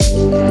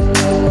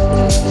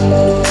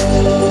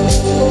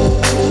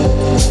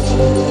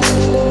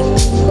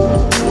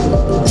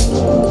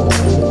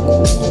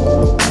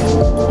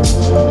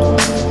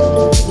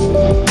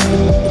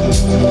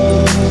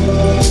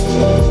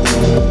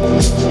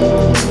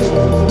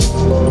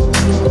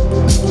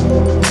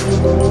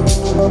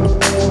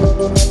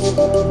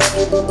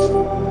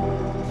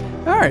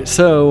right,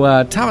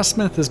 so Thomas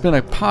Smith has been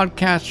a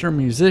podcaster,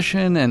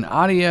 musician, and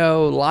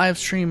audio live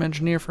stream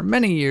engineer for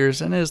many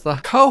years and is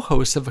the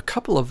co-host of a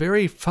couple of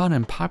very fun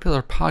and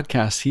popular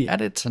podcasts. He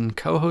edits and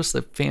co-hosts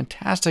the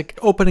fantastic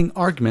Opening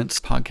Arguments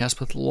podcast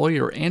with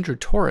lawyer Andrew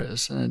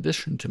Torres, in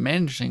addition to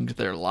managing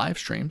their live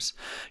streams.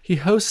 He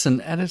hosts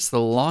and edits the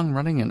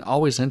long-running and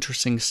always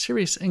interesting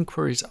Serious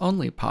Inquiries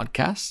Only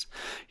podcast.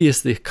 He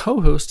is the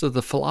co-host of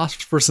the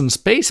Philosophers in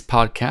Space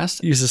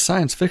podcast. He uses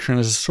science fiction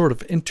as a sort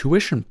of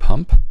intuition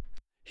pump.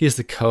 He is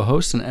the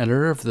co-host and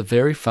editor of the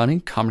very funny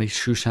Comedy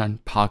Shoeshine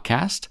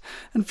podcast.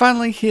 And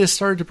finally, he has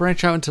started to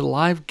branch out into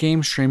live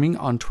game streaming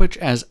on Twitch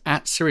as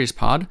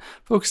 @SeriousPod,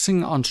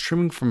 focusing on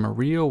streaming from a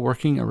real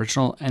working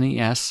original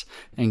NES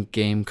and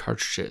game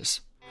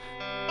cartridges.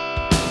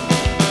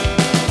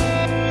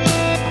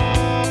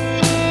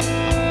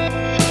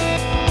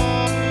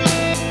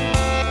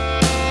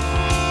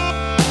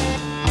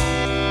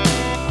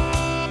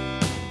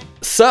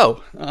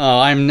 So,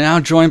 I'm now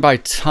joined by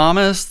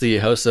Thomas, the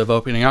host of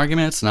Opening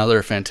Arguments and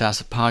other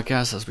fantastic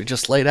podcasts, as we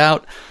just laid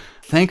out.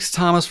 Thanks,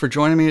 Thomas, for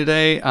joining me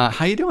today.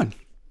 How you doing?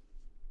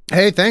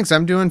 Hey, thanks.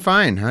 I'm doing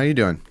fine. How you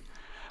doing?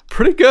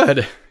 Pretty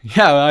good.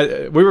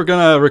 Yeah, we were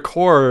going to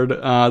record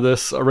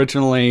this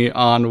originally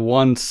on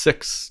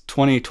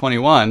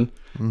 1/6/2021,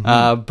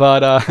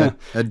 but...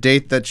 a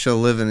date that shall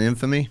live in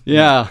infamy?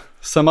 Yeah.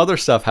 Some other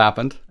stuff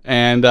happened,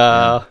 and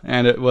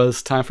it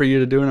was time for you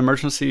to do an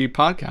emergency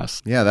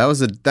podcast. Yeah, that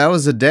was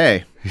a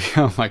day.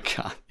 Oh my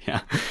God,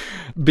 yeah.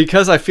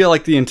 Because I feel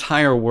like the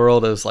entire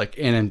world is like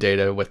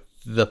inundated with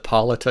the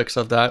politics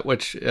of that,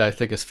 which I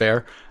think is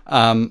fair.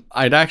 I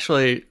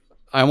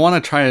want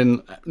to try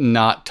and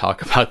not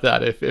talk about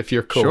that if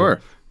you're cool.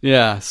 Sure.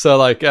 Yeah. So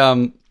like,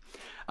 the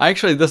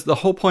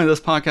whole point of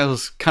this podcast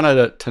was kind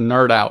of to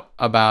nerd out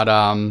about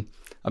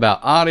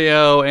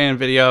audio and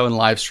video and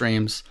live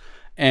streams.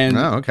 And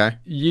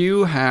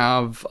you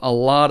have a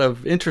lot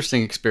of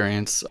interesting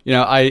experience. You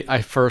know,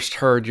 I first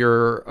heard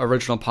your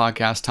original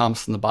podcast,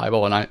 Thomas in the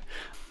Bible, and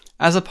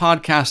as a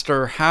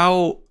podcaster,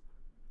 how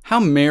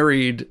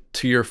married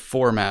to your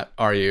format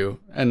are you?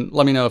 And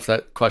let me know if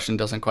that question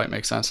doesn't quite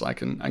make sense. I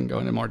can go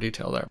into more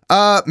detail there.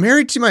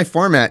 Married to my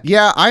format.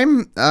 Yeah,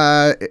 I'm.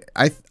 I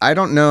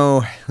don't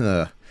know.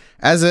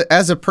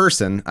 As a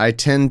person, I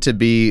tend to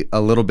be a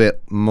little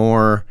bit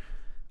more.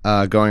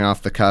 Going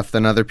off the cuff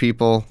than other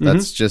people.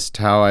 That's just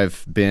how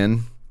I've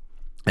been.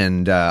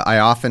 And I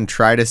often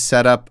try to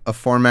set up a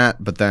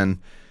format, but then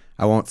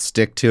I won't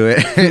stick to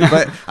it.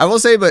 But I will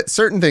say,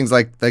 certain things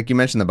like you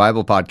mentioned the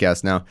Bible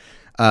podcast now,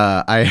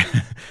 I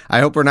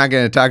hope we're not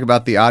going to talk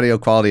about the audio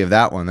quality of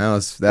that one. That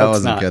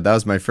wasn't good. That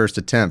was my first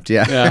attempt.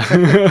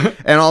 Yeah.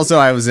 And also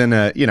I was in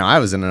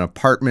an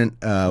apartment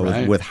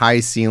with high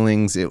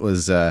ceilings. It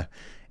was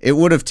it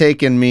would have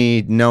taken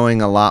me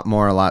knowing a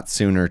lot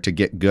sooner to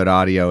get good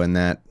audio in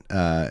that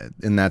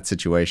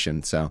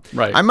situation. So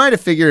I might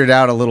have figured it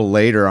out a little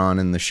later on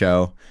in the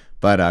show,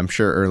 but I'm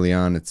sure early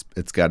on it's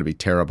got to be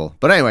terrible.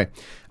 But anyway,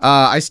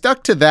 I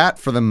stuck to that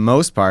for the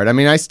most part. I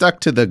mean, I stuck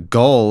to the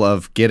goal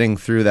of getting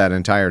through that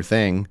entire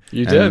thing.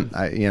 You did,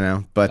 I've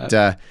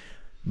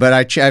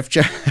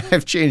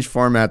changed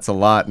formats a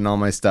lot and all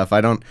my stuff.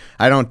 I don't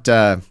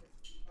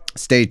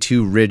stay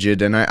too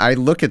rigid, and I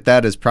look at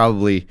that as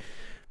probably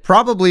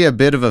a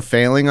bit of a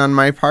failing on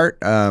my part.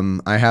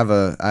 I have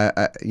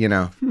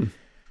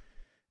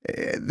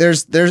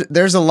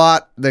there's a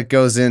lot that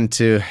goes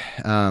into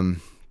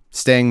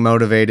staying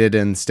motivated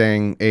and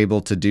staying able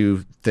to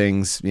do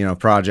things,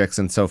 projects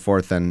and so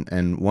forth.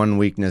 And one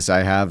weakness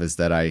I have is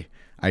that I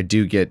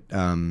do get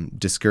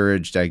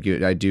discouraged. I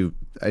do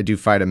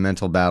fight a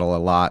mental battle a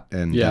lot,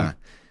 and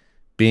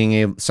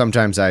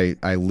sometimes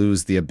I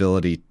lose the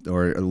ability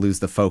or lose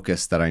the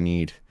focus that I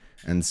need.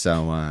 And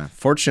so,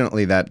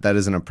 fortunately, that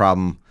isn't a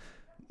problem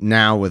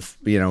now with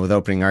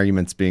Opening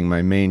Arguments being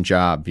my main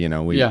job.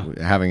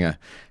 Having a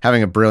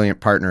brilliant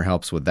partner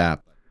helps with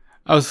that.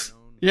 I was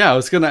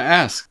going to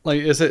ask,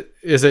 like, is it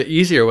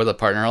easier with a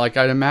partner? Like,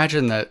 I'd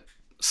imagine that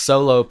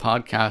solo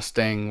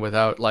podcasting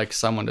without like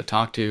someone to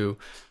talk to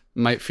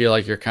might feel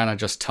like you're kind of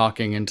just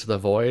talking into the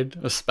void,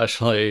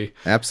 especially.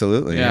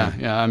 Absolutely.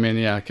 Yeah. I mean,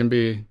 it can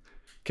be.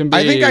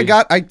 I think I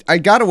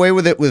got away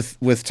with it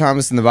with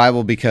Thomas in the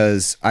Bible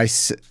because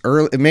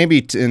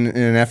maybe in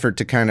an effort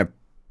to kind of,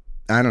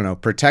 I don't know,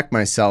 protect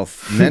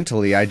myself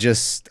mentally. I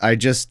just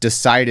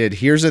decided,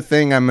 here's a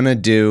thing I'm gonna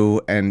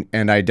do, and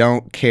I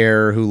don't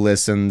care who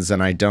listens,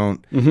 and I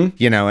don't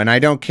and I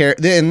don't care.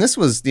 And this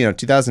was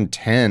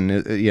 2010.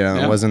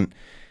 It wasn't.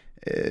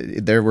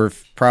 There were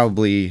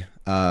probably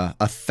by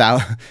a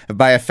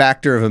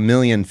factor of 1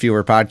 million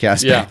fewer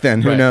podcasts back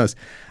then. Who knows?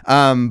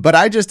 But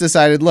I just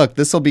decided, look,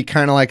 this will be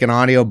kind of like an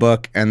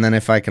audiobook, and then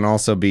if I can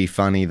also be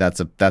funny,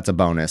 that's a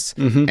bonus.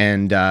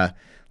 And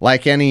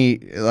like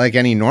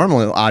any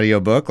normal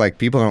audiobook, like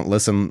people don't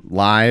listen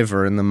live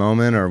or in the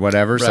moment or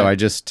whatever. So I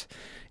just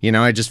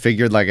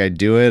figured like I'd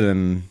do it,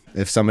 and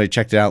if somebody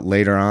checked it out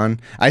later on,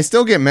 I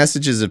still get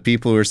messages of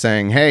people who are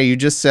saying, "Hey, you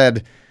just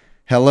said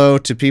hello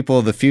to people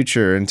of the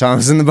future and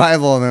Thomas in the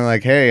Bible," and they're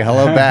like, "Hey,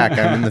 hello back.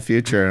 I'm in the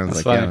future." And I was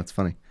like, funny. "Yeah, that's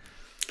funny."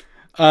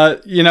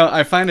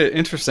 I find it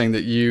interesting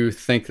that you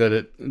think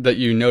that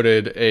you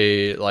noted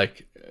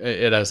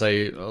it as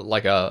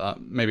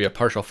maybe a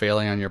partial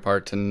failing on your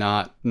part to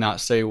not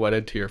stay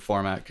wedded to your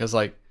format, because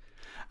I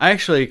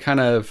actually kind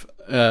of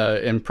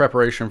in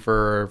preparation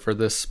for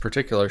this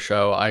particular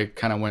show, I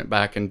kind of went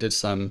back and did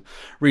some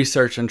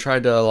research and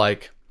tried to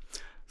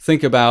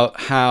think about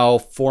how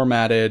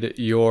formatted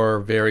your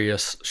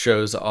various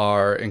shows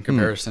are in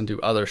comparison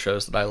to other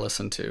shows that I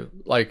listen to.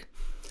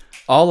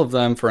 All of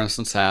them, for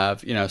instance,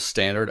 have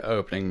standard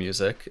opening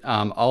music.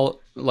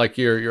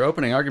 Your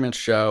opening arguments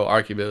show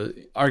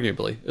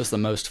arguably is the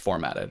most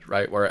formatted,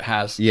 right? Where it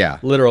has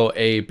literal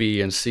A,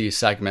 B, and C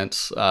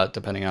segments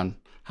depending on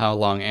how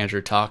long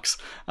Andrew talks.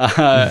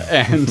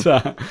 Sometimes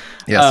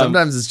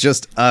it's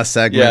just a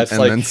segment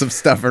then some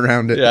stuff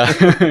around it.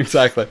 Yeah,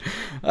 exactly.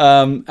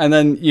 And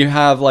then you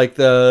have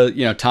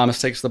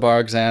Thomas Takes the Bar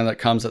exam that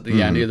comes at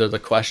the end, either the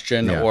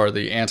question or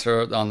the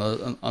answer on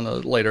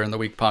the later in the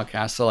week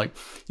podcast. So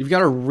you've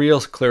got a real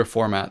clear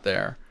format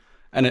there.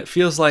 And it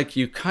feels like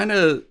you kind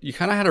of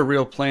had a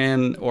real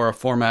plan or a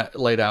format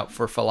laid out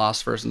for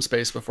Philosophers in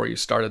Space before you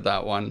started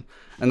that one.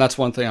 And that's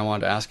one thing I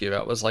wanted to ask you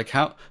about was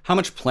how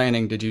much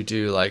planning did you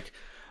do?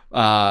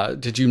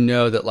 Did you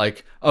know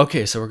that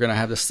okay, so we're going to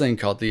have this thing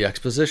called the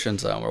exposition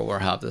zone where we'll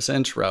have this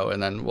intro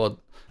and then we'll...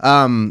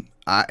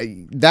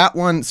 that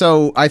one,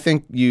 so I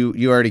think you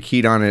already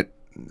keyed on it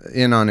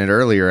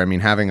earlier. I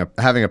mean, having a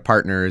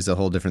partner is a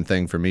whole different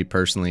thing for me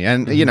personally.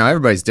 And,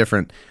 everybody's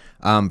different.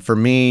 For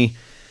me...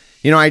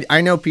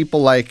 I know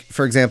people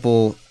for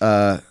example,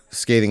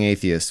 Scathing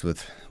Atheist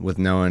with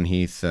Noah and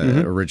Heath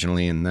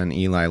originally, and then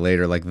Eli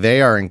later.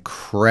 They are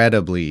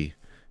incredibly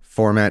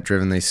format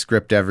driven. They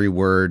script every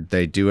word.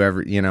 They do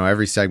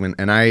every segment.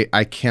 And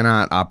I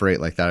cannot operate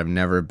like that. I've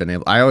never been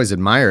able. I always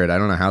admire it. I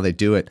don't know how they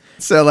do it.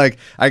 So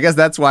I guess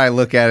that's why I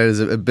look at it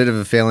as a bit of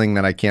a failing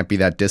that I can't be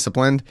that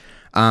disciplined.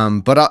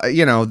 But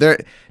they're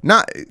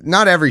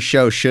not every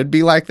show should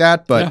be like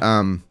that. But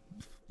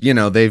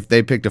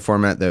they picked a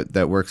format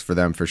that works for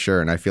them for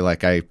sure, and I feel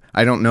like I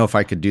don't know if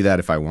I could do that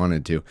if I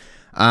wanted to.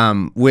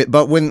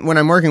 But when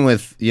I'm working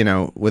with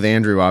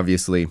Andrew,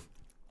 obviously,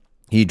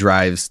 he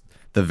drives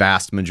the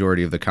vast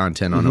majority of the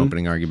content on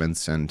opening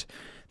arguments, and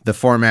the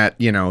format.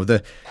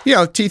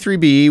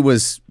 T3BE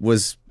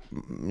was.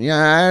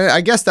 Yeah,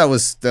 I guess that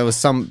was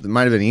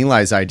might have been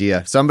Eli's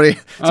idea. Somebody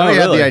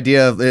had the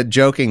idea of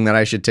joking that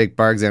I should take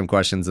bar exam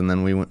questions, and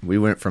then we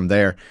went from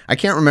there. I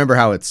can't remember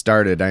how it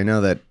started. I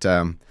know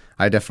that.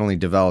 I definitely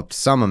developed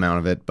some amount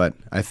of it, but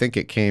I think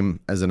it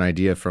came as an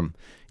idea from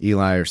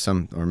Eli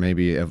or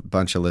maybe a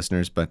bunch of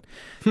listeners. But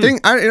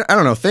I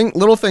don't know,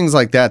 little things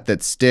like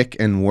that stick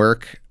and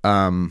work.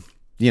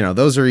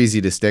 Those are easy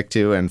to stick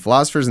to. And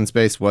Philosophers in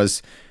Space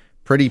was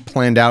pretty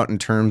planned out in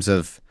terms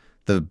of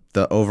the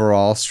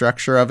overall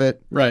structure of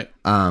it. Right.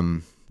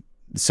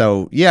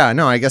 So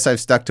I guess I've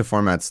stuck to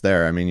formats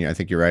there. I mean, I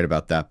think you're right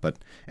about that. But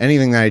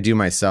anything that I do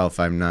myself,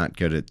 I'm not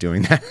good at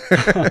doing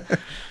that.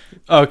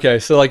 Okay,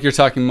 so you're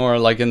talking more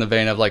in the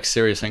vein of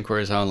serious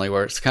inquiries only,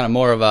 where it's kind of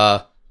more of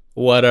a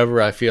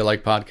whatever I feel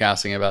like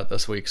podcasting about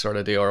this week sort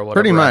of deal, or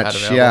whatever. Pretty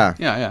much,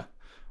 yeah.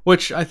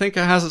 Which I think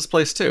has its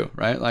place too,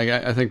 right?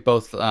 I think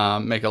both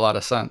make a lot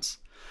of sense.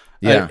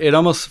 Yeah, it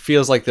almost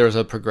feels like there's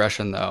a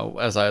progression though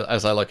as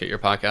I look at your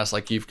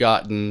podcast. You've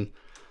gotten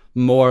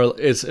more.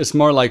 It's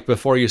more like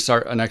before you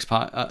start your next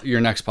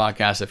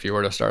podcast, if you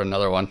were to start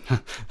another one,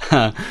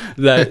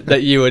 that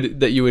you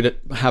would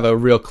have a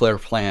real clear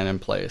plan in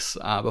place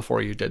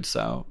before you did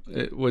so.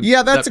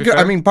 That's good. Fair?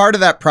 I mean, part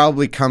of that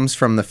probably comes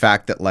from the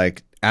fact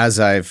that as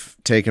I've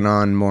taken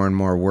on more and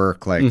more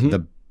work,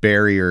 the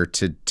barrier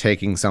to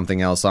taking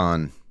something else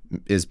on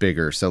is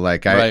bigger. So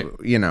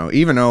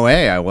even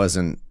OA, I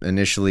wasn't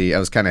initially. I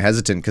was kind of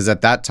hesitant because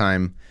at that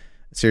time,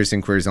 Serious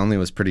Inquiries Only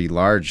was pretty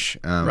large.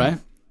 Right.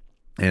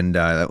 And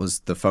that was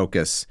the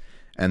focus.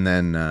 And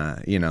then,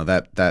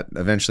 that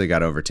eventually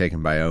got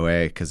overtaken by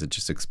OA because it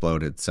just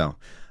exploded. So,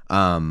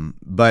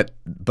 but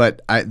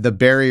the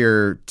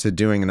barrier to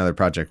doing another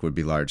project would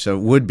be large. So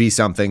it would be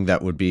something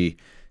that would be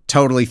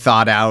totally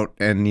thought out.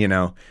 And,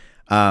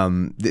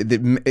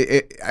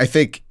 I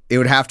think it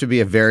would have to be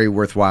a very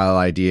worthwhile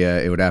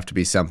idea. It would have to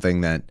be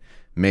something that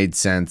made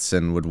sense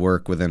and would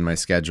work within my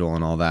schedule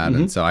and all that.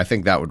 And so I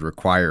think that would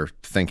require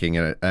thinking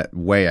at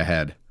way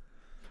ahead.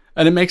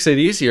 And it makes it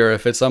easier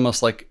if it's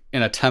almost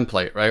in a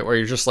template, right? Where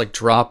you're just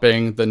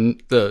dropping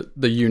the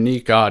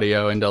unique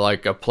audio into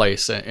a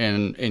place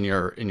in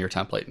your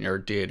template, in your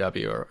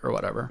DAW or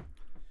whatever,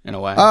 in a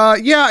way.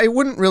 It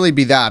wouldn't really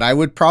be that. I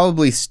would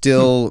probably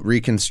still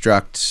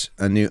reconstruct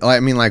a new. I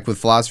mean, with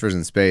Philosophers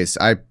in Space,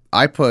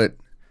 I put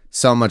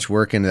so much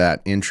work into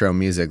that intro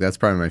music. That's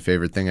probably my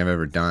favorite thing I've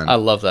ever done. I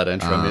love that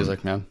intro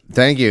music, man.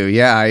 Thank you.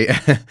 Yeah,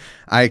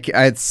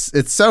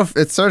 it's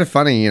sort of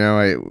funny,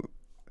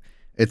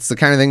 It's the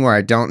kind of thing where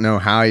I don't know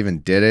how I even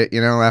did it,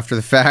 after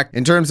the fact.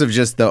 In terms of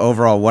just the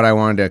overall what I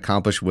wanted to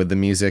accomplish with the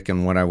music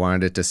and what I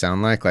wanted it to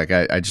sound like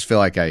I just feel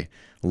like I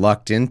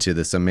lucked into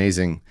this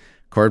amazing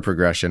chord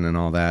progression and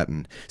all that.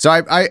 And so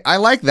I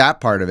like that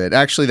part of it.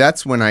 Actually,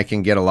 that's when I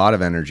can get a lot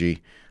of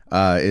energy.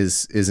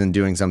 is in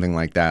doing something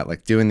like that,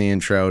 like doing the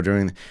intro,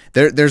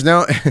 there's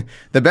no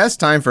the best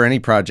time for any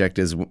project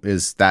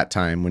is that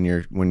time when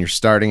you're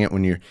starting it,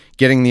 when you're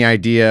getting the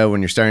idea,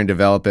 when you're starting to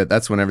develop it.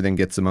 That's when everything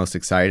gets the most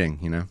exciting,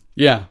 you know?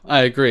 Yeah, I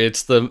agree.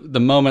 It's the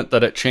moment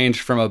that it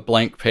changed from a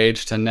blank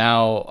page to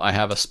now I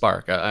have a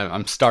spark.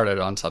 I'm started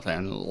on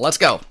something. Let's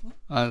go.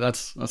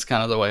 That's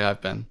kind of the way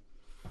I've been.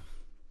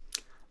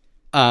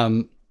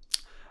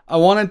 I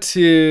wanted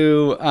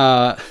to.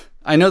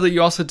 I know that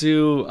you also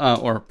do,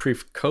 or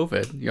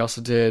pre-COVID, you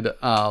also did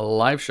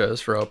live shows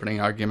for Opening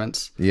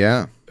Arguments.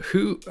 Yeah.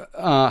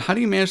 How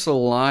do you manage the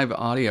live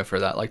audio for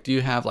that? Like, do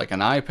you have like an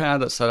iPad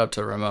that's set up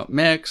to remote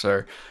mix,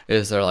 or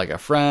is there like a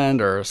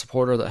friend or a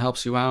supporter that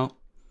helps you out?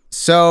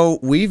 So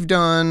we've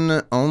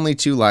done only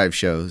 2 live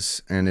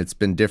shows, and it's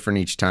been different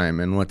each time.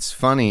 And what's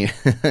funny,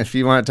 if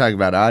you want to talk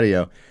about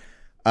audio,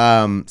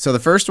 so the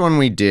first one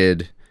we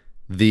did,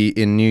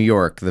 in New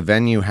York, the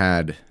venue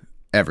had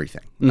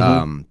everything.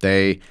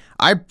 Mm-hmm.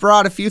 I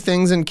brought a few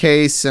things in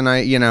case, and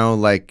I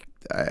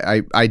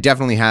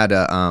definitely had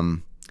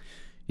a,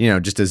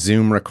 just a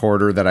Zoom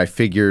recorder that I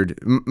figured,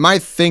 my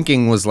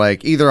thinking was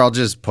like, either I'll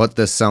just put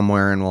this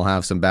somewhere and we'll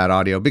have some bad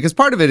audio, because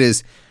part of it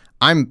is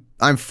I'm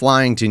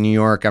flying to New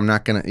York. I'm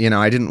not going to,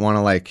 I didn't want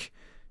to like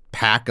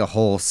pack a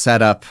whole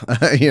setup,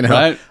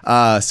 Right.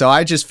 So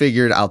I just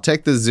figured I'll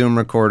take the Zoom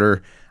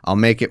recorder, I'll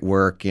make it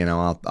work. I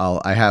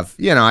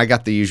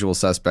got the usual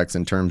suspects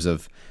in terms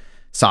of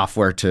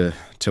software to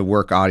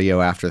work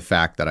audio after the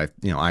fact, that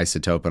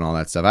Isotope and all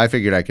that stuff. I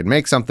figured I could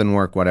make something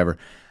work, whatever.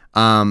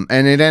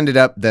 And it ended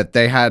up that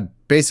they had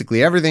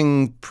basically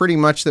everything pretty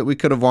much that we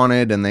could have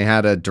wanted, and they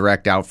had a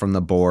direct out from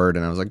the board,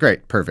 and I was like,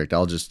 great, perfect.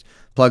 I'll just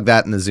plug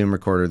that in the Zoom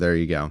recorder. There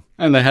you go.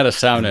 And they had a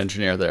sound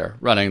engineer there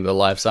running the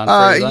live sound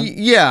for you then?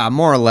 Yeah,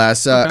 more or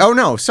less. Okay. Oh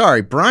no,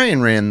 sorry.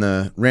 Brian ran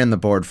the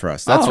board for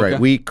us. That's right.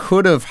 We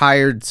could have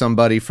hired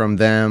somebody from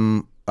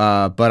them,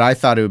 but I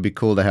thought it would be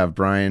cool to have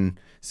Brian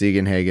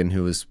Ziegenhagen,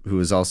 who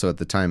was also at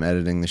the time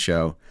editing the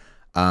show,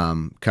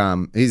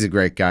 come. He's a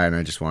great guy, and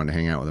I just wanted to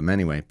hang out with him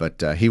anyway.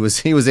 But he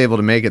was able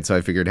to make it, so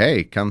I figured,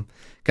 hey, come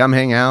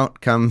hang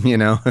out. Come,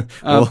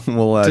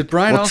 we'll did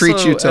Brian we'll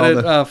treat you to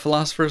edit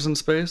Philosophers in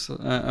Space?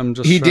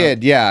 He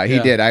did, yeah, he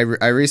did. I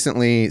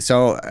recently,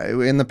 so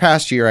in the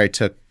past year, I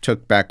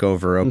took back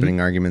over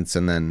Opening Arguments,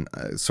 and then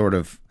sort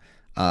of,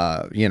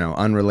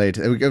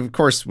 unrelated, of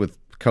course, with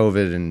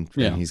COVID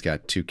and he's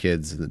got 2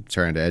 kids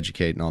trying to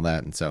educate and all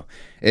that, and so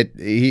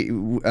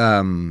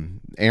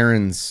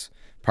Aaron's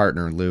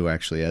partner Lou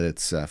actually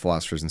edits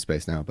Philosophers in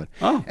Space now, but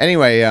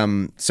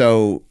anyway,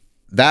 so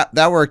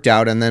that worked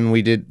out, and then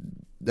we did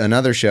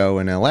another show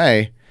in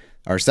LA,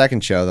 our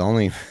second show, the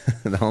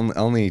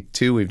only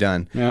 2 we've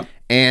done,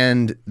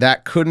 and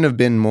that couldn't have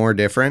been more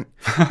different.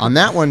 On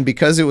that one,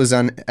 because it was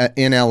in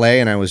LA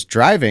and I was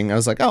driving, I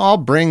was like, I'll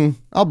bring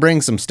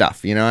some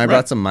stuff. I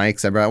brought some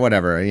mics, I brought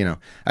whatever.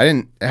 I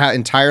didn't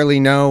entirely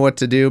know what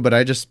to do, but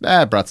I just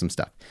brought some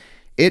stuff.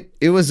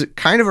 It was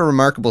kind of a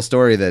remarkable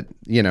story that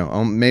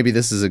maybe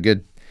this is a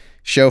good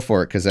show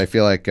for it, because I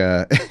feel like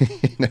go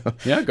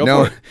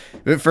for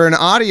it. For an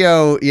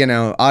audio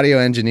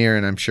engineer,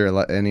 and I'm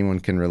sure anyone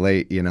can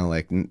relate,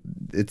 like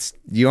it's,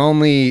 you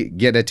only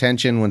get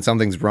attention when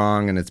something's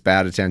wrong, and it's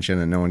bad attention,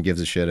 and no one gives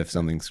a shit if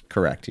something's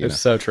correct. It's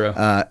so true.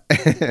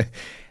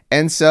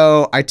 And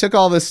so I took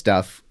all this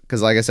stuff,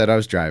 because like I said, I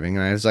was driving,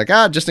 and I was like,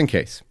 just in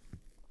case.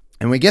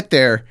 And we get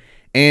there,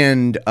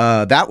 and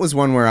that was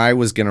one where I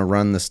was going to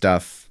run the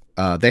stuff.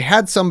 They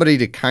had somebody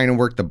to kind of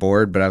work the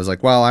board, but I was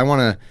like, well, I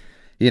want to,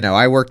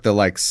 I worked the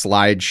like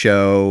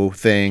slideshow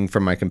thing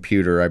from my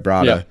computer. I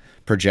brought a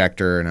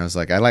projector, and I was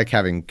like, I like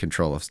having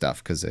control of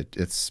stuff, because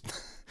it's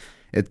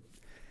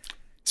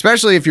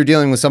especially if you're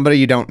dealing with somebody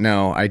you don't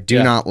know. I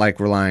do not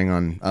like relying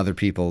on other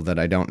people that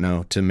I don't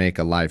know to make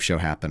a live show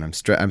happen.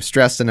 I'm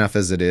stressed enough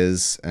as it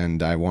is,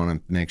 and I want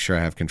to make sure I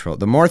have control.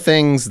 The more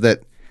things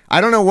that,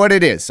 I don't know what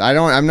it is.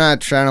 I'm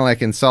not trying to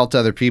like insult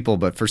other people,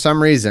 but for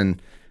some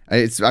reason,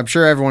 I'm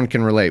sure everyone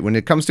can relate. When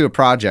it comes to a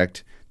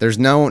project, there's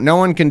no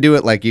one can do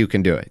it like you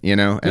can do it,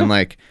 and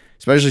like,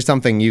 especially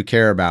something you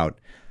care about.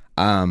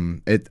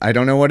 I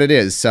don't know what it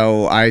is.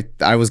 So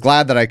I was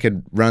glad that I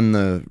could run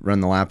the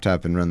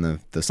laptop and run the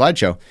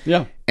slideshow.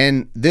 Yeah.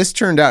 And this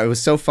turned out, it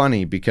was so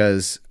funny,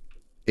 because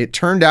it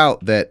turned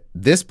out that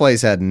this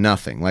place had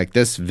nothing. Like,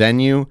 this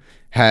venue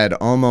had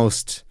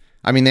almost,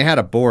 they had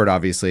a board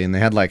obviously, and they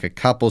had like a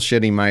couple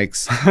shitty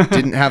mics,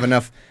 didn't have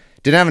enough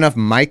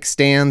mic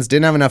stands,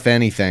 didn't have enough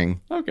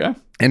anything. Okay.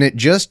 And it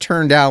just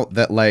turned out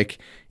that like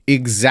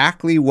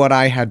exactly what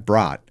I had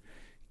brought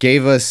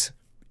gave us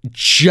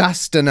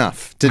just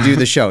enough to do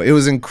the show. It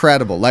was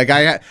incredible. Like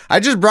I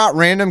just brought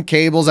random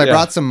cables. I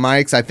brought some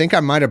mics. I think I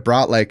might have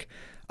brought like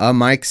a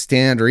mic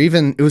stand, or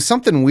even it was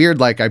something weird.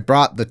 Like I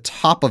brought the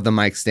top of the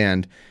mic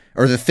stand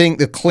or the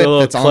clip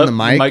that's on the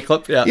mic.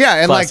 Clip, yeah. Yeah,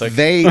 and Classic. like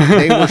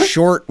they were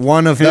short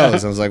one of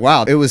those. I was like,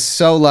 wow, it was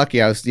so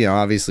lucky. I was,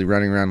 obviously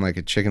running around like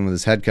a chicken with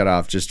his head cut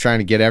off, just trying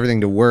to get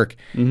everything to work.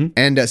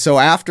 And so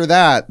after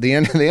that, the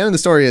end of the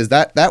story is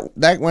that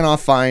went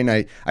off fine.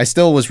 I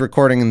still was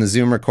recording in the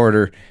Zoom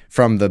recorder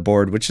from the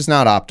board, which is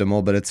not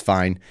optimal, but it's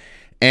fine.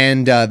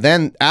 And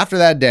then after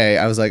that day,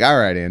 I was like, all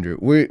right, Andrew,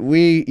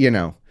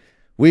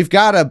 we've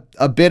got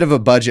a bit of a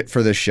budget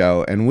for this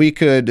show, and we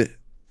could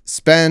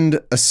spend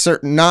a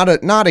certain, not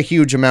a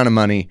huge amount of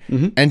money,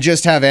 and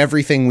just have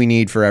everything we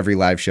need for every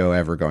live show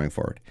ever going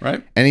forward.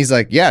 Right. And he's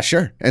like, yeah,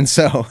 sure. And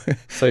so,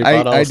 you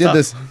bought all I the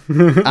did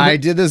stuff. I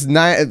did this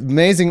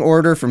amazing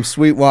order from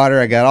Sweetwater.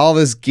 I got all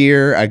this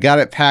gear. I got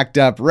it packed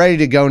up, ready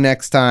to go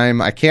next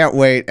time. I can't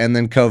wait. And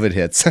then COVID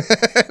hits.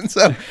 And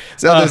so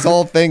this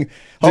whole thing.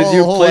 Did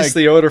you place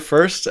the order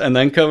first and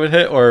then COVID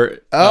hit, or?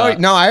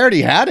 No, I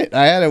already had it.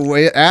 I had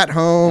it at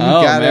home,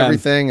 got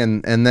everything,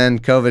 and then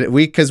COVID.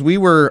 Because we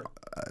were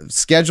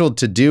scheduled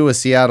to do a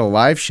Seattle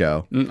live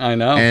show. I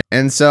know.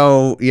 And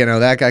so,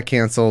 that got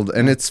canceled.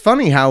 And it's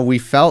funny how we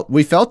felt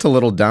a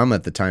little dumb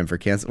at the time for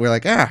cancel. We're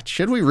like,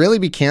 should we really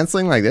be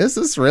canceling like this?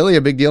 Is this really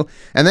a big deal?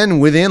 And then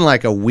within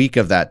like a week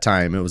of that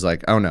time, it was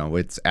like, oh no,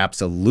 it's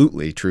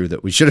absolutely true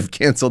that we should have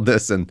canceled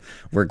this, and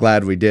we're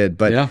glad we did.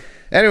 But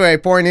anyway,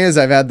 point is,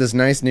 I've had this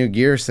nice new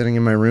gear sitting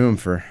in my room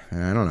for,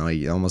 I don't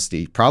know,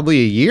 probably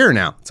a year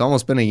now. It's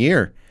almost been a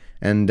year.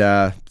 And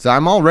so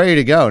I'm all ready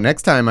to go.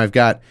 Next time I've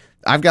got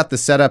the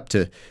setup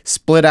to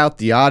split out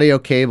the audio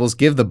cables,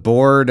 give the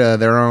board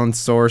their own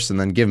source, and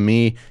then give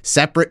me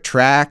separate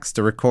tracks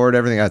to record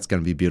everything. That's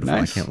going to be beautiful.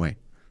 Nice. I can't wait.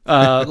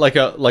 Like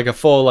a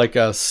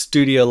full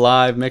studio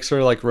live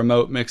mixer, like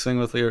remote mixing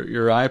with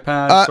your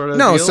iPad sort of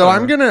no, deal, so or?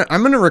 I'm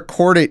gonna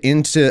record it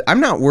into. I'm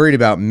not worried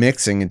about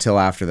mixing until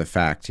after the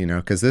fact,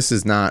 because this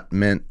is not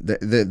meant.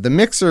 The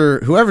mixer,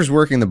 whoever's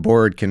working the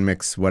board can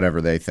mix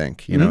whatever they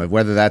think,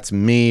 whether that's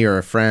me or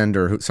a friend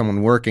or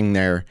someone working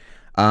there.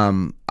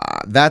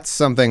 That's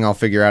something I'll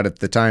figure out at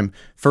the time.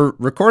 For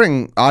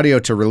recording audio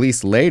to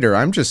release later,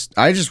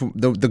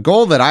 the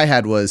goal that I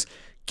had was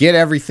get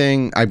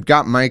everything. I've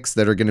got mics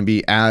that are going to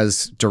be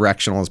as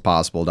directional as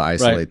possible to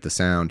isolate the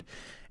sound,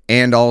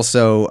 and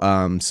also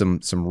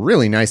some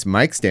really nice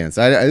mic stands.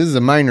 This is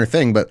a minor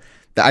thing, but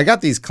I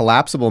got these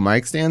collapsible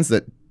mic stands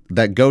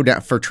that go down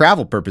for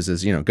travel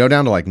purposes. Go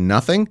down to like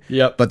nothing.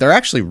 Yep. But they're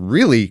actually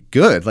really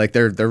good. Like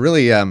they're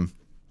really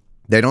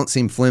they don't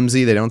seem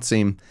flimsy. They don't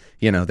seem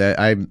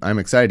that I'm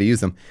excited to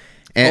use them.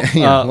 And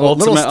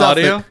Ultimate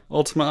Audio.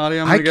 Ultimate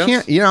Audio. I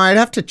can't. I'd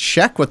have to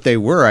check what they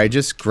were. I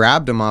just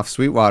grabbed them off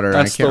Sweetwater.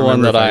 That's and I can't the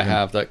one that I can...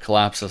 have that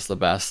collapses the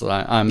best.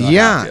 That I'm the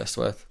happiest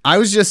with. I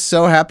was just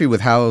so happy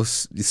with how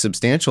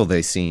substantial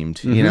they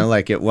seemed.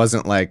 Like it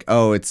wasn't like,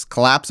 oh, it's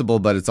collapsible,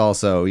 but it's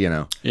also Yeah.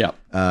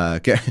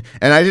 And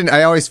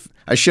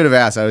I should have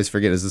asked. I always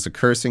forget. Is this a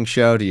cursing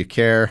show? Do you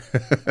care?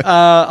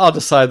 I'll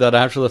decide that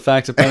after the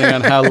fact, depending on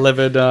how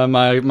livid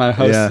my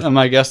host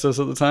my guest is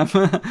at the time.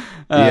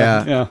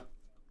 Yeah.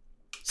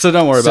 So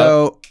don't worry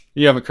about it.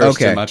 You haven't cursed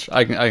too much.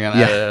 I can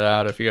edit it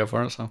out if you go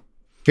for it. So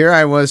here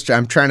I was.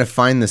 I'm trying to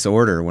find this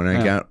order when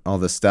I got all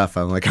this stuff.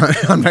 I'm like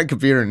on my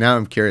computer. Now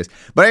I'm curious.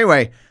 But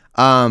anyway,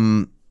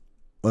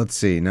 let's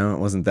see. No, it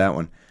wasn't that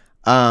one.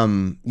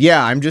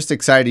 I'm just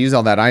excited to use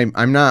all that.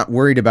 I'm not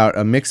worried about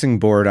a mixing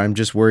board. I'm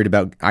just worried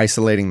about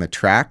isolating the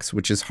tracks,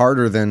 which is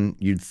harder than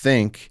you'd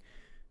think,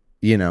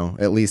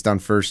 at least on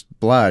first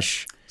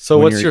blush. So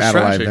what's your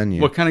strategy?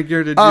 What kind of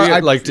gear did you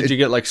get? Did you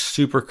get like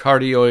super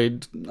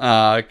cardioid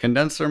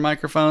condenser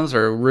microphones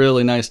or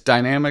really nice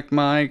dynamic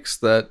mics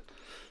that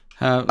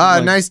have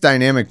nice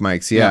dynamic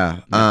mics? Yeah.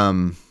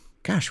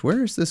 Gosh,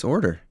 where is this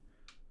order?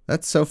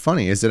 That's so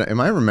funny.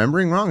 Am I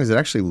remembering wrong? Is it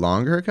actually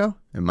longer ago?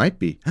 It might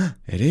be.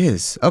 It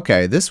is.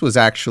 Okay, this was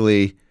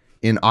actually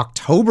in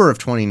October of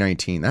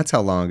 2019. That's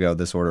how long ago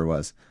this order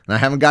was. And I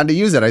haven't gotten to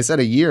use it. I said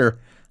a year.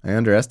 I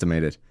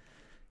underestimated.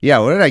 Yeah,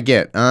 what did I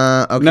get?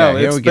 Okay, no,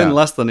 it's been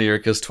less than a year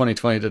because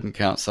 2020 didn't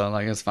count, so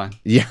it's fine.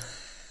 Yeah.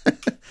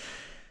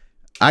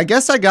 I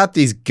guess I got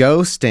these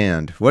Go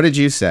Stand. What did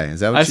you say? Is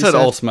that what you said? I said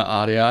Ultimate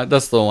Audio.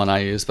 That's the one I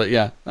use, but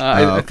yeah.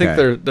 I think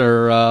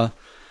they're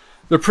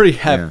pretty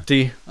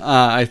hefty.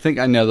 Yeah. I think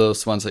I know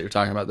those ones that you're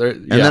talking about.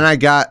 And then I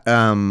got,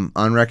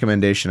 on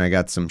recommendation, I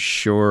got some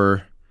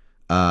Shure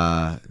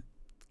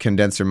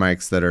condenser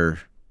mics that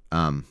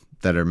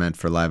are meant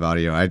for live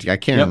audio. I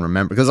can't even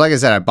remember. Because like I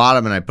said, I bought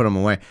them and I put them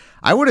away.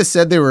 I would have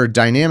said they were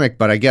dynamic,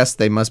 but I guess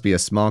they must be a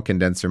small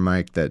condenser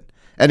mic that...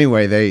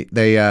 Anyway,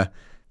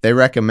 they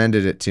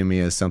recommended it to me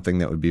as something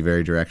that would be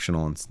very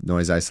directional and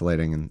noise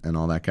isolating and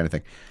all that kind of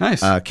thing.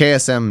 Nice.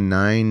 KSM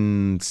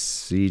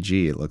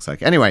 9CG, it looks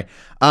like. Anyway,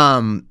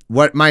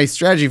 what my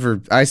strategy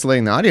for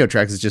isolating the audio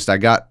tracks is just I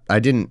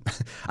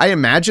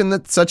imagine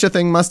that such a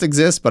thing must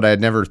exist, but I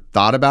had never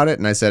thought about it.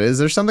 And I said, is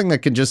there something that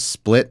could just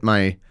split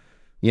my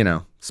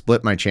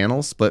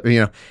channels,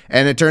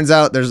 and it turns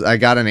out I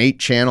got an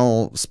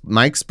 8-channel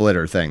mic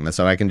splitter thing,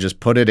 so I can just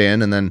put it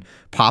in and then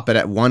pop it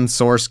at one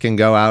source can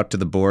go out to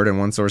the board and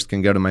one source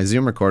can go to my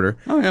Zoom recorder.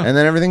 Oh, yeah. And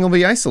then everything will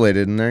be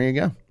isolated, and there you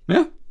go.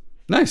 Yeah.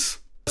 Nice.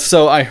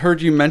 So I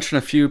heard you mention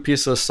a few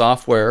pieces of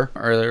software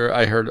earlier.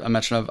 I heard a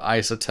mention of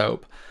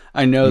Isotope.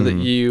 I know that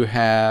you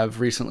have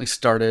recently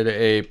started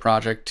a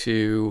project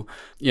to,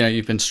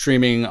 you've been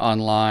streaming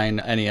online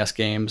NES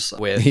games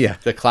with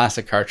the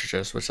classic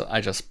cartridges, which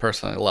I just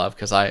personally love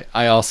because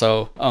I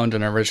also owned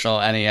an original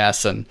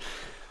NES and,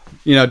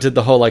 did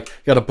the whole,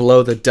 got to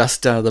blow the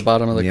dust out of the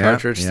bottom of the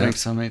cartridge thing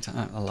so many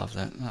times. I love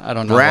that. I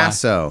don't know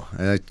Brasso.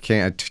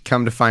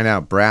 Come to find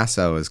out,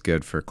 Brasso is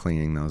good for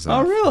cleaning those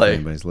off. Oh, really? If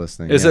anybody's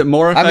listening. Is it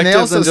more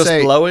effective than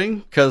just blowing?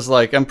 Because,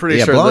 I'm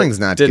pretty sure blowing's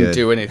that not didn't good.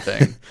 do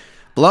anything.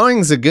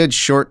 Blowing's a good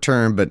short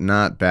term, but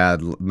not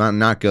bad,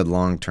 not good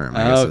long term.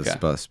 I guess it's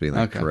supposed to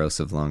be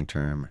corrosive long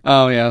term.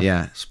 Oh, yeah.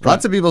 Yeah.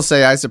 Lots of people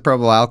say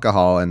isopropyl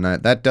alcohol, and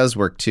that does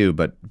work too,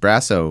 but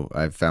Brasso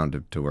I've found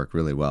it to work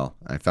really well.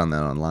 I found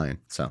that online.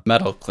 So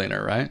metal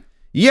cleaner, right?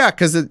 Yeah,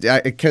 because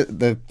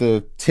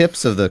the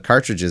tips of the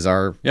cartridges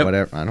are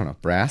whatever, I don't know,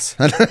 brass?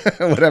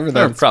 Whatever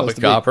they're probably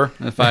copper,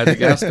 if I had to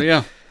guess, but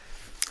yeah.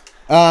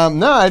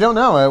 No, I don't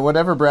know.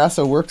 Whatever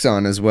Brasso works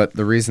on is what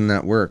the reason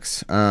that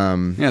works. It's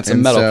a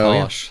metal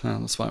polish. Yeah.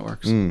 That's why it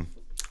works.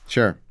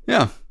 Sure.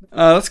 Yeah,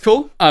 that's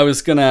cool. I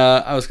was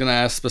gonna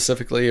ask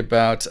specifically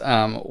about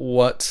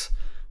what's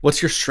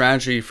your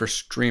strategy for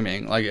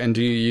streaming? And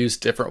do you use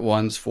different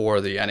ones for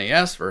the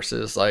NES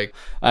versus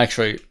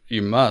actually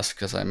you must,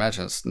 because I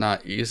imagine it's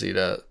not easy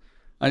to.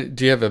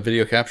 Do you have a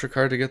video capture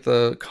card to get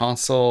the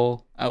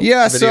console out?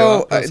 Yeah,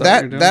 so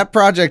that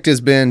project has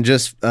been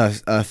just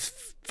a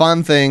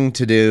fun thing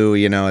to do.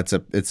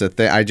 It's a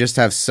thing. I just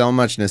have so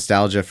much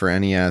nostalgia for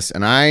NES,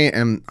 and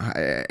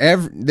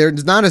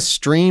there's not a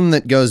stream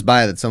that goes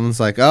by that someone's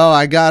like, oh,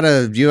 I got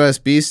a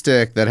USB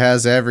stick that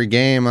has every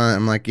game.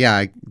 I'm like,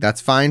 yeah,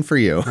 that's fine for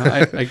you.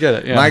 I get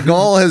it. Yeah. My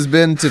goal has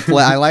been to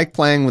play. I like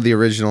playing with the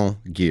original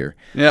gear.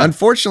 Yeah.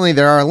 Unfortunately,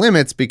 there are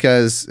limits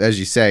because, as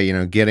you say,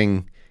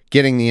 getting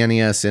the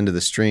NES into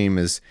the stream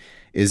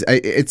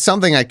it's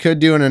something I could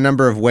do in a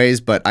number of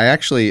ways, but I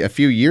actually, a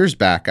few years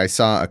back, I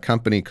saw a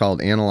company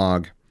called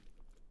Analog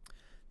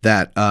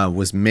that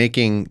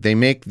they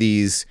make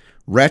these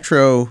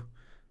retro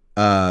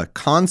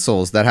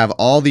consoles that have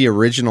all the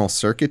original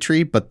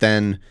circuitry, but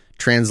then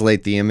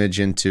translate the image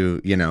into,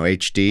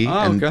 HD.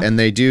 And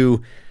they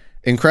do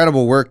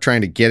incredible work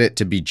trying to get it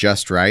to be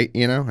just right,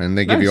 and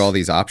they give you all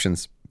these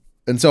options.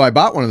 And so I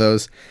bought one of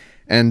those,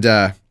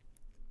 and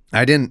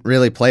I didn't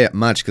really play it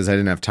much because I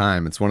didn't have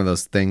time. It's one of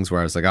those things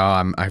where I was like, oh,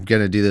 I'm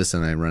going to do this,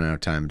 and I run out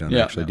of time, don't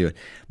actually do it.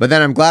 But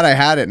then I'm glad I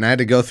had it, and I had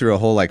to go through a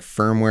whole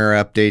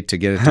firmware update to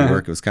get it to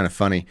work. It was kind of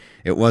funny.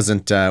 It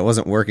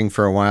wasn't working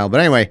for a while.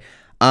 But anyway,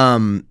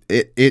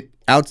 it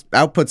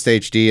outputs to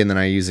HD, and then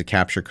I use a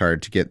capture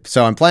card to get.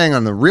 So I'm playing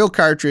on the real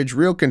cartridge,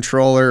 real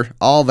controller,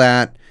 all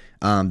that.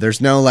 There's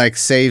no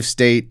save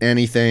state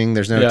anything.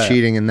 There's no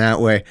cheating in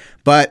that way,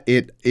 but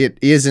it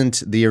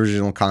isn't the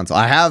original console.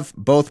 I have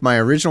both my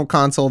original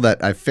console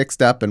that I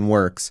fixed up and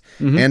works,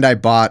 and I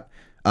bought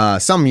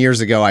some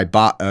years ago. I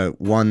bought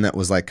one that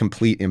was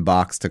complete in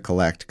box to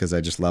collect because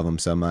I just love them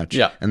so much.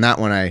 Yeah, and that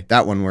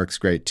one works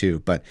great too.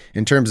 But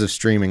in terms of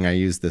streaming, I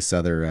use this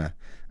other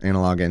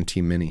Analog NT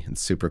Mini. It's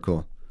super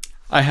cool.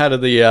 I had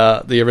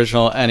the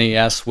original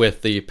NES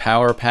with the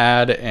power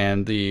pad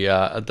and the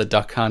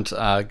Duck Hunt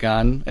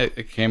gun.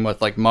 It came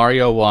with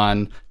Mario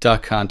 1,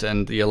 Duck Hunt,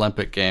 and the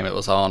Olympic game. It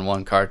was all in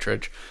one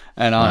cartridge.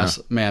 And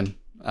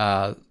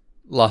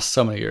lost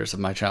so many years of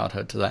my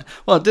childhood to that.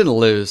 Well, it didn't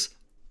lose.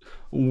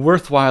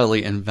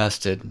 Worthwhilely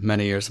invested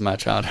many years of my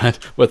childhood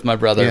with my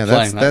brother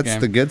playing that game.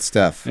 That's the good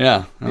stuff.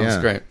 Yeah, that was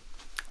great.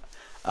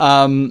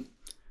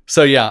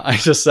 So yeah, I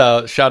just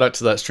shout out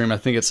to that stream. I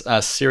think it's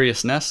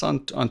Serious Ness on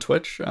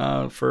Twitch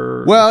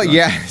for. Well,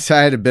 yeah, so I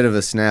had a bit of a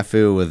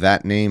snafu with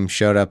that name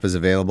showed up as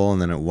available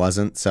and then it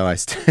wasn't. So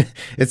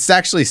it's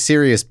actually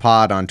Serious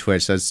Pod on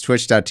Twitch. So it's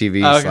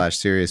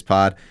twitch.tv/Serious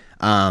Pod.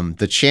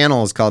 The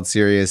channel is called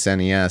Serious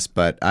NES,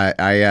 but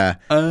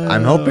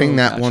I'm hoping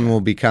that one will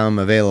become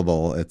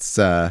available. It's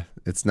not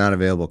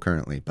available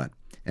currently, but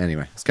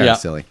anyway, it's kind of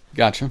silly.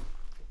 Gotcha.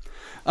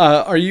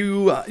 Are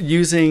you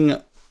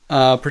using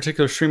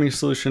particular streaming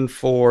solution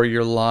for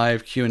your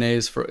live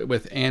Q&As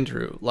with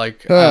Andrew?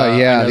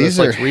 These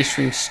are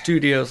Restream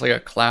Studios, a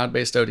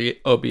cloud-based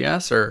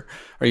OBS, or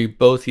are you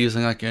both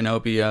using an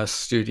OBS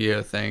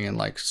studio thing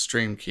and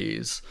Stream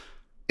Keys?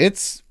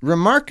 It's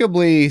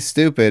remarkably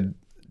stupid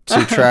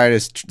to try to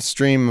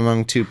stream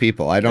among two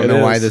people. I don't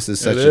know why this is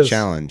such a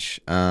challenge.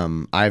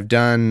 I've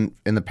done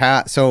in the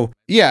past. So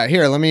yeah,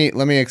 here, let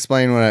me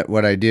explain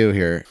what I do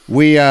here.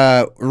 We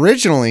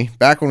originally,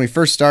 back when we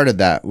first started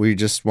that, we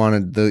just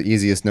wanted the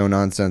easiest, no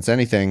nonsense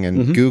anything.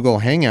 And Google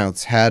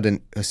Hangouts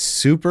had a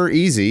super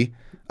easy,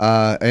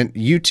 and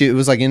YouTube, it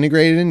was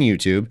integrated in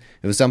YouTube.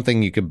 It was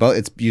something you could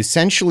you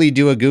essentially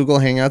do a Google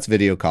Hangouts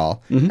video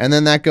call, and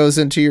then that goes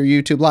into your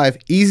YouTube Live,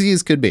 easy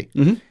as could be.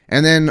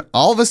 And then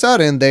all of a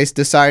sudden, they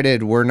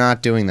decided we're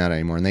not doing that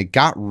anymore, and they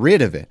got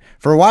rid of it.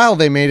 For a while,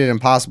 they made it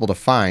impossible to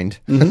find,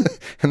 and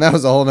that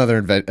was a whole other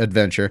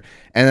adventure.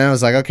 And then I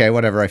was like, okay,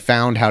 whatever. I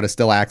found how to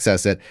still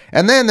access it.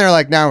 And then they're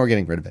like, now we're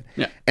getting rid of it.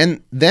 Yeah.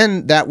 And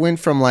then that went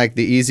from like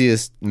the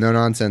easiest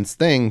no-nonsense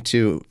thing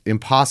to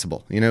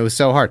impossible. It was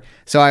so hard.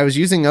 So I was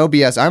using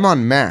OBS. I'm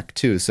on Mac,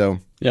 too, so...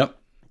 Yep.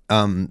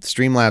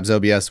 Streamlabs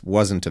OBS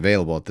wasn't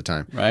available at the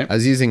time. Right. I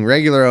was using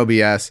regular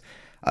OBS,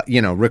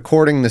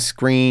 recording the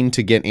screen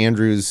to get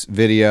Andrew's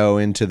video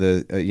into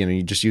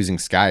the, just using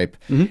Skype.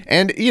 Mm-hmm.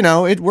 And,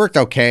 it worked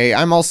okay.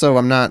 I'm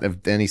not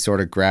of any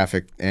sort of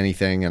graphic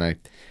anything. And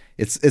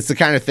it's the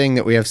kind of thing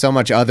that we have so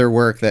much other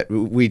work that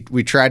we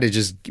try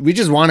to we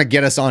just want to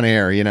get us on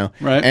air,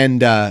 Right.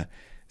 And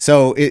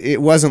so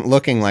it wasn't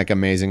looking like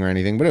amazing or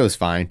anything, but it was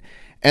fine.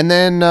 And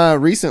then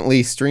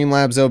recently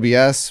Streamlabs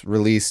OBS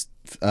released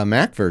a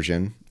Mac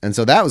version, and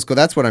so that was cool.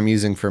 That's what I'm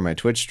using for my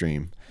Twitch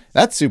stream.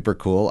 That's super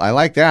cool. I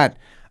like that.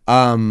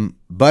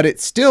 But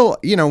it's still,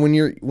 when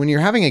you're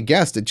having a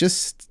guest, it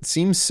just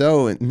seems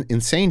so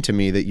insane to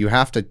me that you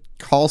have to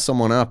call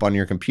someone up on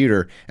your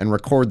computer and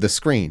record the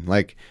screen.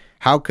 Like,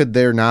 how could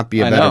there not be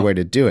a better way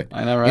to do it?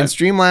 I know, right? In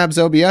Streamlabs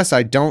OBS,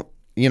 I don't,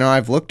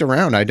 I've looked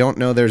around. I don't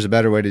know there's a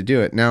better way to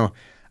do it. Now,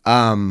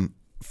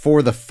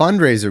 for the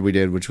fundraiser we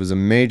did, which was a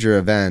major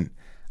event,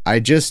 I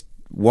just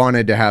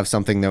wanted to have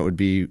something that would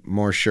be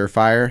more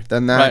surefire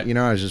than that. Right.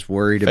 I was just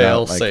worried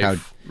Fail about like safe, how,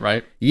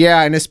 right?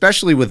 Yeah, and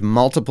especially with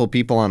multiple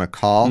people on a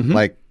call,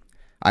 like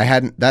I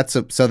hadn't.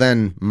 So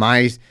then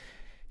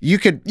you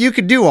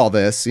could do all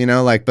this,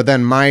 but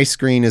then my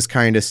screen is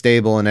kind of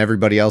stable, and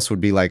everybody else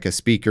would be like a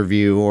speaker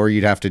view, or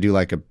you'd have to do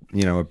like a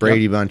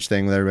Brady Bunch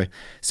thing with everybody.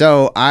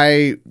 So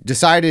I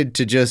decided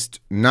to just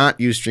not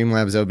use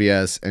Streamlabs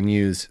OBS and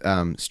use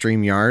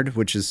StreamYard,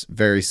 which is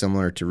very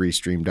similar to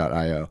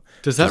Restream.io.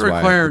 Does that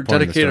require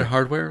dedicated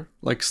hardware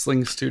like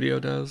Sling Studio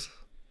does?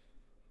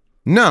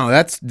 No,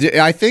 I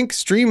think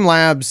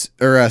StreamYard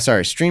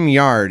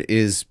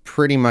is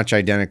pretty much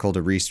identical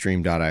to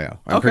Restream.io.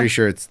 I'm pretty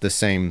sure it's the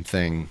same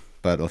thing,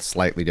 but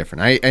slightly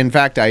different. In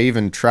fact, I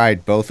even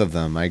tried both of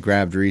them. I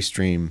grabbed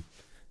Restream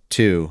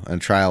 2, a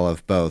trial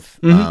of both,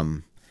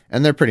 and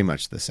they're pretty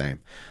much the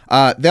same.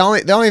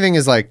 The only thing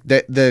is like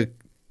the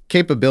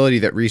capability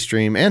that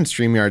Restream and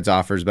StreamYards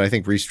offers, but I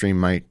think Restream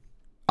might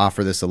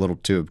offer this a little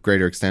to a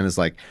greater extent, is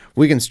like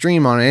we can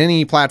stream on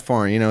any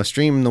platform,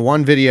 stream the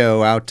one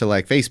video out to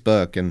like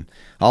Facebook and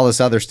all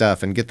this other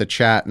stuff and get the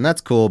chat, and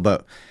that's cool,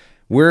 but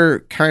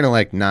we're kind of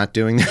like not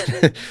doing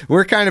that.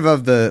 We're kind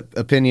of the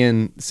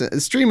opinion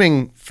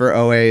streaming for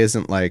OA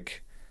isn't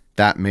like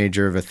that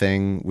major of a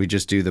thing. We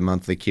just do the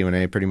monthly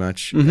Q&A pretty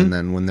much, and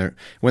then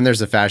when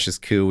there's a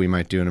fascist coup, we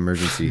might do an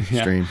emergency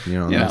stream,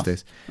 on those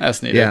days.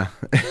 That's needed. Yeah,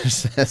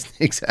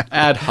 exactly.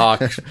 Ad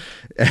hoc.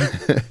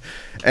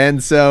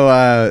 And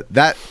so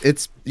that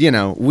it's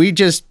we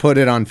just put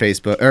it on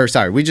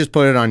Facebook, we just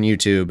put it on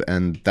YouTube,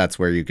 and that's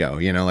where you go.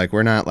 Like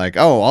we're not like,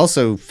 oh,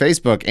 also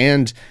Facebook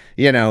and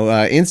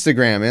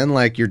Instagram and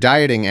like your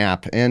dieting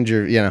app and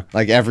your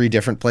like every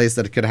different place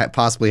that it could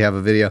possibly have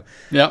a video.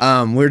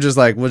 Yeah. We're just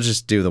like, we'll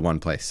just do the one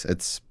place.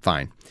 It's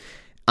fine.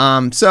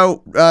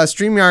 So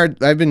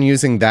StreamYard, I've been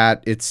using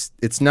that. It's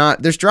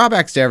not, there's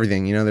drawbacks to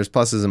everything. There's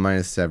pluses and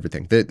minuses to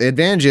everything. The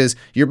advantage is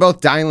you're both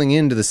dialing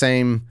into the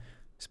same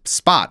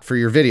spot for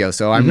your video,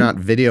 so I'm not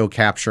video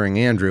capturing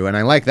Andrew, and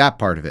I like that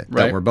part of it.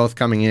 Right. That we're both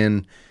coming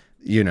in,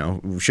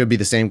 should be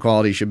the same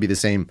quality, should be the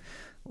same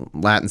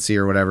latency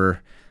or whatever.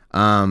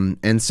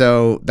 And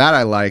so that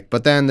I like,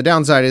 but then the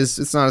downside is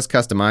it's not as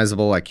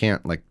customizable. I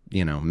can't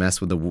mess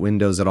with the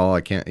windows at all.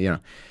 I can't,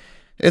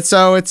 it's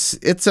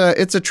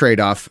a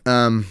trade-off.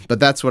 But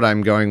that's what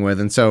I'm going with.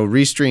 And so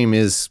Restream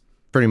is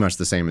pretty much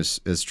the same as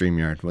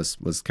StreamYard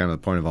was kind of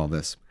the point of all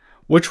this.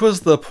 Which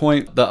was the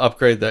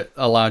upgrade that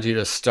allowed you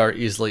to start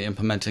easily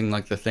implementing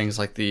like the things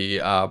like the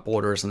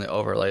borders and the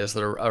overlays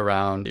that are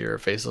around your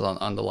faces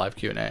on the live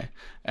Q&A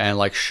and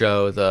like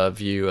show the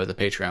view of the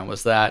Patreon?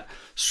 Was that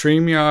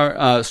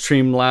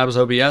Streamlabs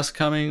OBS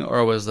coming,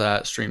 or was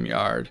that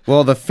StreamYard?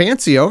 Well, the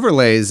fancy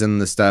overlays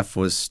and the stuff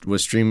was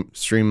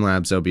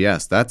Streamlabs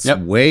OBS. That's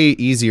way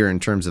easier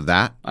in terms of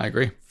that. I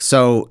agree.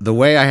 So the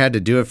way I had to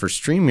do it for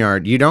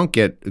StreamYard, you don't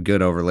get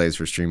good overlays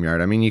for StreamYard.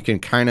 I mean, you can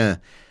kind of...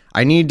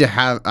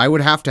 I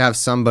would have to have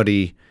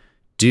somebody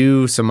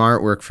do some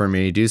artwork for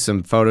me, do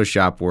some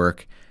Photoshop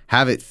work,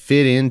 have it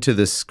fit into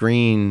the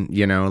screen,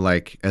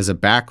 like as a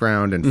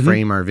background and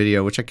frame our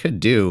video, which I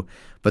could do.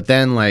 But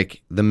then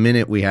like the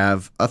minute we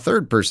have a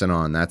third person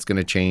on, that's going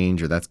to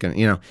change, or that's going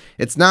to,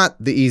 it's not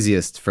the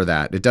easiest for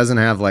that. It doesn't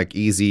have like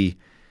easy,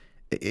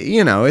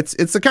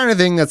 it's the kind of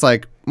thing that's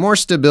like more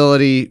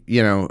stability,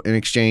 in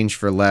exchange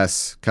for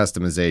less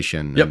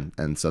customization. Yep.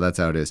 And so that's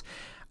how it is.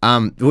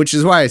 Which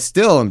is why I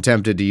still am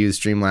tempted to use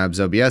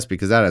Streamlabs OBS,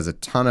 because that has a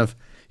ton of,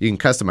 you can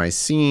customize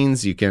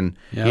scenes. You can,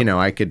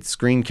 I could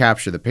screen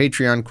capture the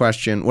Patreon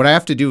question. What I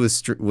have to do with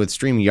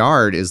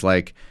StreamYard is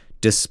like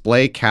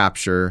display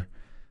capture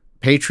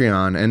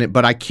Patreon,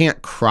 but I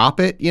can't crop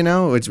it,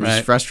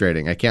 it's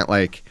frustrating. I can't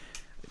like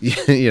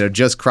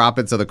just crop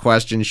it so the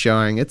question's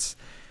showing. It's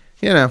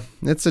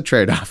it's a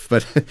trade-off,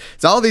 but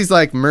it's all these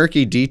like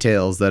murky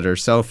details that are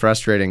so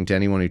frustrating to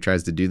anyone who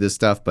tries to do this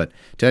stuff. But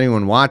to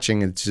anyone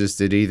watching, it's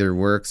just it either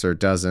works or it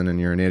doesn't, and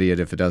you're an idiot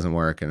if it doesn't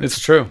work. And it's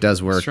true. If it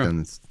does work,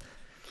 then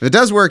if it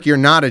does work, you're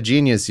not a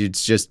genius.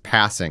 It's just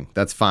passing.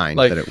 That's fine.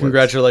 Like, that it works.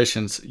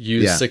 congratulations,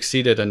 you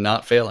succeeded in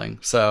not failing.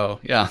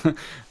 So yeah,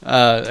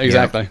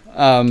 exactly.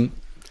 Yeah.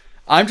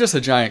 I'm just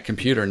a giant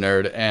computer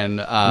nerd, and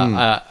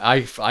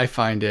I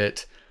find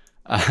it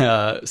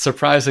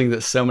surprising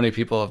that so many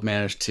people have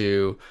managed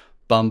to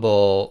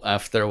bumble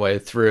their way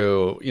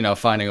through,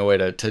 finding a way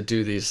to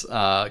do these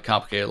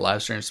complicated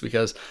live streams,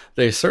 because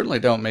they certainly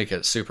don't make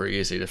it super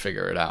easy to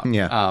figure it out.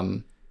 Yeah.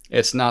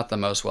 It's not the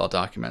most well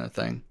documented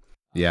thing.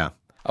 Yeah.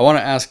 I want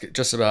to ask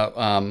just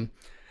about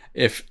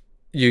if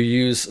you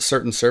use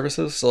certain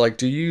services. So, like,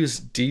 do you use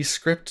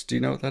Descript? Do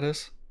you know what that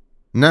is?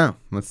 No,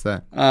 what's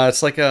that?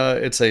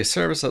 It's a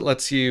service that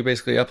lets you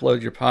basically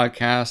upload your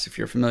podcast. If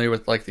you're familiar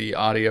with like the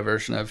audio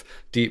version of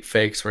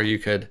Deepfakes, where you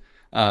could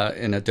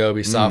in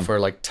Adobe software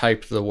like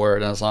type the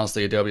word, and as long as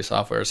the Adobe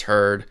software is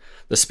heard,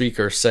 the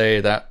speakers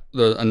say that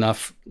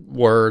enough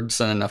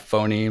words and enough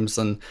phonemes,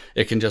 and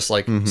it can just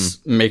like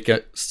make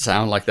it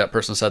sound like that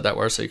person said that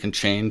word, so you can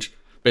change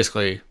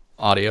basically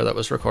audio that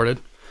was recorded.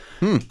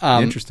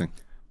 Interesting.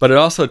 But it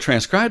also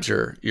transcribes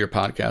your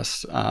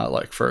podcast,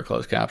 like for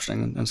closed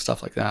captioning and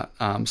stuff like that.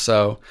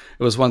 So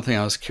it was one thing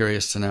I was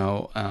curious to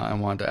know and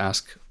wanted to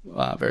ask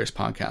various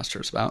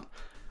podcasters about.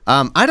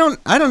 I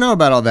don't know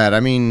about all that. I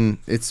mean,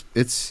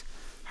 it's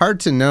hard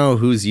to know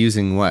who's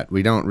using what.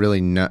 We don't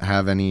really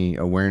have any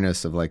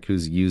awareness of like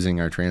who's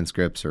using our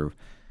transcripts or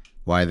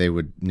why they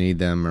would need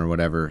them or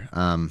whatever.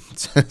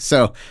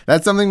 So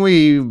that's something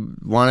we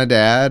wanted to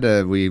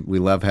add. We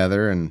love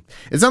Heather, and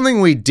it's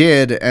something we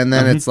did, and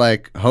then it's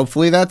like,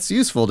 hopefully that's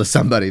useful to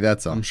somebody.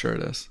 That's all. I'm sure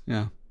it is.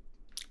 Yeah.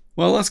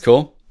 Well, that's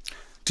cool.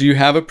 Do you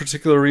have a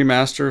particular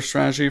remaster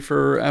strategy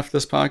for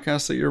This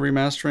Podcast that you're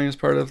remastering as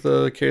part of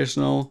the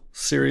occasional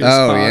serious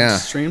pod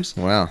streams?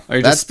 Wow. Are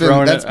you just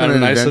throwing it on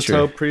an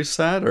isotope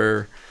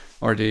preset,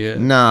 or do you?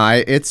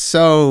 No, it's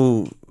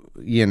so,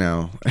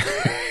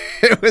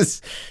 it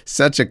was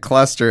such a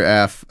cluster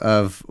F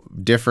of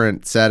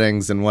different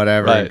settings and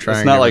whatever. Right. And trying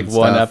it's not like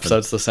one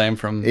episode's the same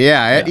from.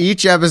 At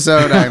each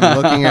episode,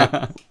 I'm looking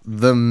at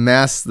the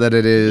mess that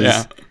it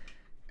is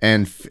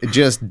and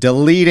just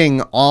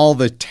deleting all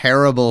the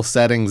terrible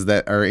settings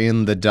that are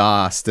in the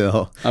DAW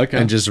still. Okay.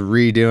 And just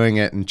redoing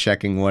it and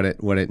checking what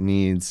it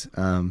needs.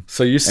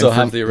 So you still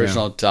have the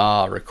original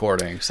DAW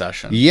recording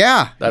session.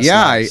 Yeah. That's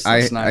nice.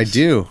 That's I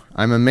do.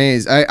 I'm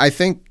amazed. I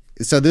think.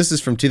 So this is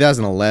from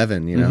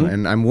 2011,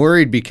 and I'm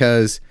worried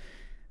because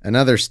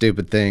another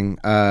stupid thing.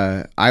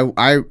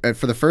 I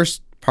for the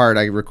first part,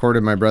 I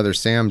recorded my brother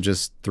Sam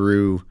just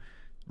through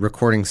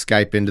recording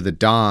Skype into the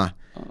DAW,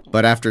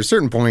 but after a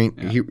certain point,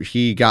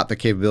 he got the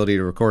capability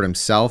to record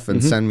himself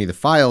and send me the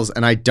files,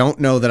 and I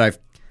don't know that I've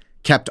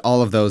kept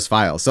all of those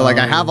files. So like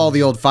I have all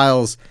the old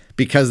files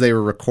because they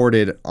were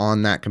recorded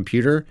on that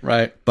computer,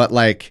 right? But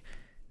like,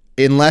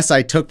 unless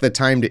I took the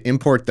time to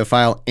import the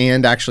file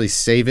and actually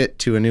save it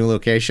to a new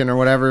location or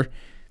whatever,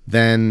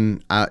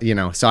 then,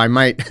 so I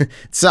might, it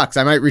sucks.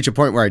 I might reach a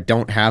point where I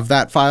don't have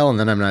that file, and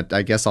then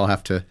I guess I'll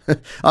have to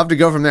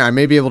go from there. I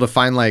may be able to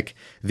find like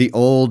the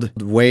old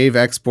wave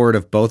export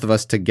of both of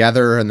us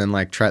together and then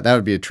like that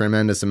would be a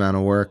tremendous amount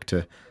of work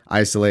to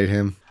isolate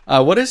him.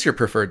 What is your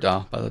preferred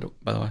DAW, by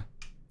the way?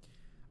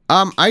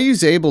 I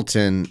use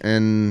Ableton,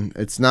 and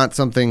it's not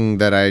something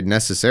that I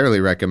necessarily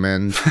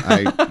recommend.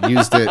 I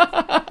used it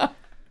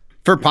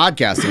for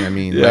podcasting. I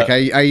mean, like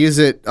I use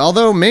it,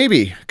 although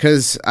maybe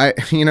because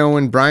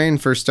when Brian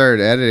first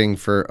started editing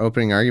for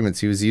Opening Arguments,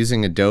 he was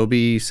using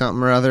Adobe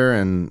something or other,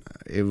 and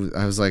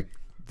I was like,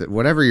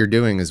 whatever you're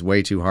doing is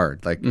way too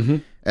hard. Like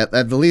at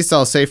the least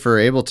I'll say for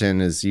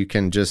Ableton is you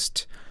can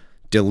just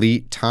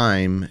delete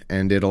time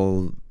and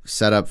it'll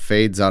set up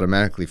fades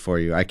automatically for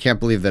you. I can't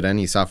believe that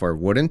any software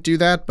wouldn't do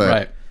that,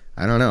 but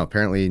I don't know.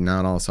 Apparently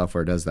not all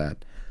software does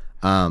that.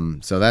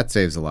 So that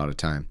saves a lot of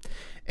time.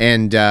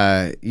 And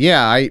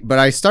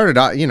I started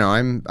out,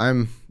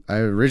 I'm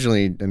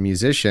originally a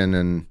musician,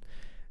 and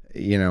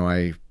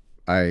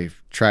I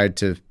tried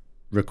to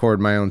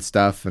record my own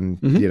stuff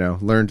and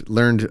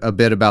learned a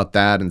bit about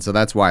that, and so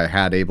that's why I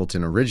had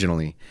Ableton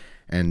originally.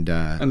 And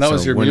that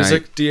was your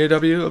music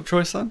DAW of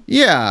choice then?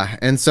 Yeah,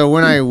 and so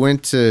when I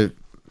went to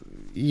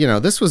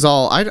this was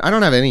all, I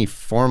don't have any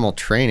formal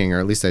training, or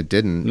at least I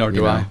didn't. Nor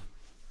do I.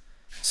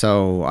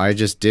 So I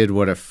just did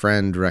what a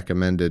friend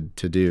recommended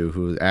to do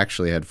who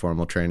actually had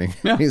formal training.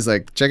 Yeah. He's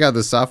like, check out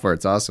this software.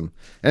 It's awesome.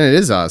 And it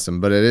is awesome,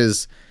 but it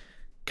is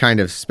kind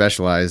of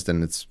specialized,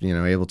 and it's,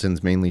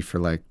 Ableton's mainly for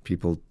like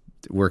people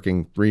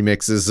working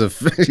remixes of,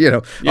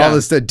 all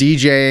this stuff,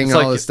 DJing, it's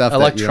all like this stuff.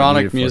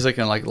 Electronic music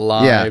and like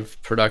live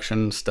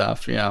production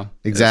stuff. Yeah.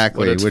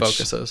 Exactly. What its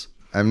focus is.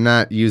 I'm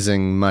not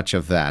using much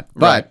of that,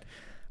 but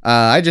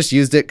I just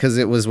used it because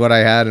it was what I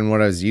had and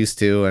what I was used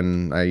to,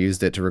 and I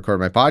used it to record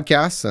my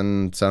podcasts,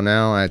 and so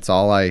now it's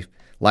all I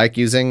like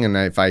using. And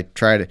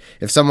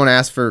if someone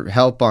asks for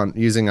help on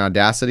using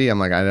Audacity, I'm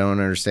like, I don't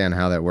understand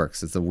how that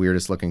works. It's the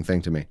weirdest looking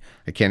thing to me.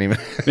 I can't even.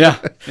 Yeah.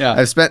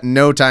 I've spent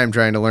no time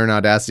trying to learn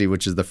Audacity,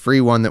 which is the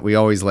free one that we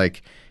always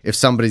like. If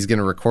somebody's going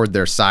to record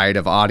their side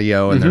of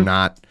audio and they're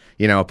not,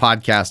 a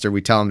podcaster, we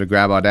tell them to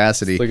grab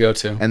Audacity. It's the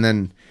go-to. And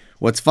then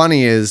what's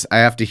funny is I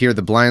have to hear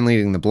the blind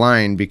leading the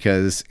blind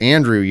because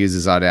Andrew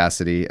uses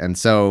Audacity. And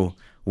so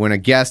when a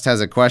guest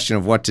has a question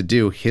of what to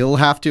do, he'll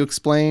have to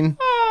explain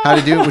how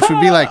to do it, which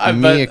would be like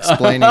me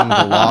explaining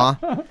the law.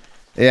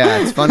 Yeah,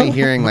 it's funny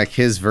hearing like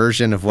his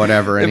version of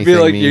whatever anything means.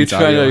 It'd be like you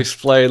trying to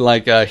explain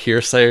like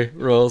hearsay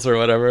rules or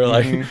whatever.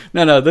 Like,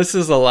 no, this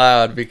is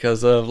allowed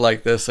because of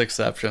like this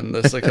exception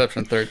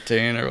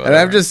 13 or whatever. And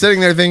I'm just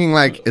sitting there thinking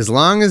like, as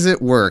long as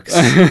it works,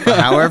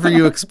 however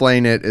you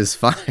explain it is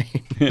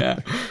fine. Yeah,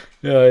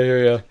 I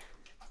hear you.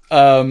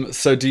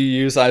 So do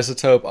you use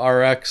Isotope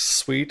RX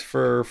Suite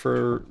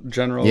for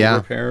general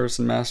repairs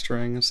and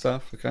mastering and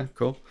stuff? Okay,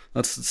 cool.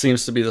 That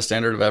seems to be the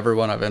standard of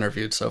everyone I've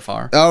interviewed so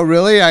far. Oh,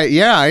 really?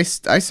 I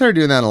started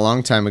doing that a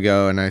long time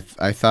ago, and I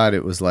thought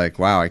it was like,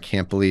 wow, I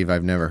can't believe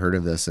I've never heard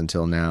of this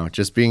until now.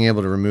 Just being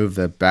able to remove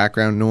the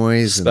background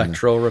noise.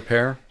 Spectral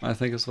repair, I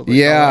think is what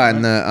they call it, right?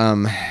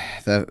 And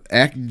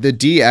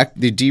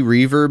the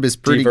de-reverb is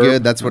pretty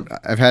good. That's what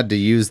I've had to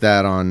use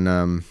that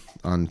on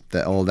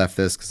the old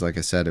F-This, because like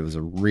I said, it was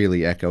a really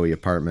echoey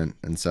apartment,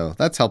 and so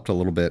that's helped a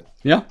little bit.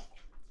 Yeah.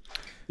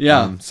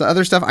 So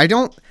other stuff I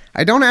don't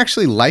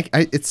actually like.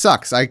 It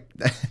sucks. I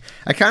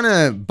kind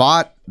of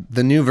bought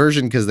the new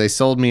version because they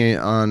sold me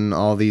on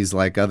all these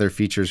like other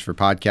features for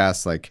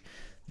podcasts, like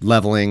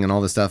leveling and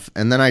all this stuff.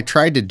 And then I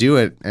tried to do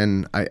it,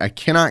 and I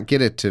cannot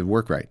get it to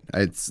work right.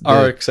 It's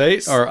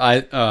RX8 or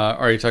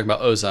are you talking about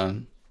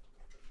Ozone?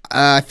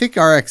 I think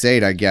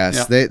RX8, I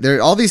guess. Yeah.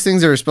 They're all these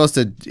things that are supposed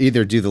to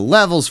either do the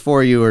levels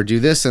for you or do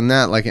this and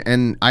that. Like,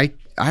 and I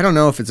don't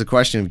know if it's a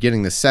question of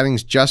getting the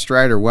settings just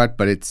right or what,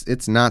 but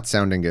it's not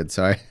sounding good.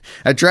 So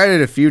I tried it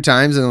a few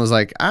times and was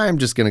like, I'm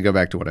just going to go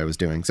back to what I was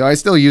doing. So I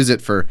still use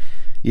it for,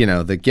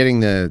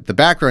 getting the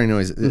background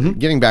noise,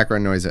 getting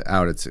background noise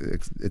out.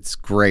 It's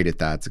great at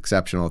that. It's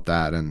exceptional at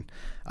that. And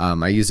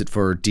I use it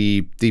for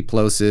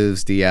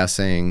de-plosives,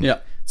 de-essing. Yeah.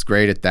 It's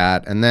great at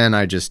that. And then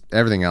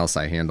everything else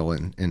I handle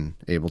in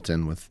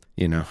Ableton with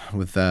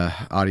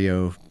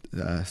audio,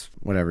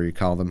 whatever you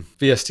call them.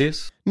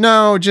 VSTs?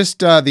 No, just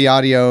the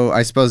audio.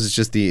 I suppose it's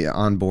just the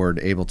onboard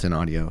Ableton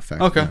audio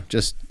effect. Okay.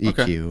 Just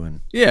EQ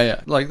and...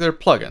 Yeah. Like they're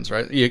plugins,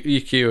 right?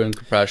 EQ and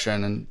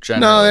compression and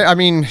general. No, I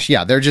mean,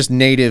 yeah, they're just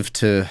native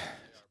to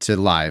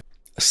live.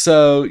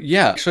 So,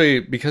 yeah,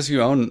 actually, because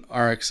you own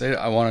RX8,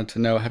 I wanted to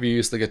know, have you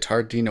used the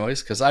guitar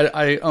denoise? Because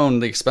I own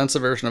the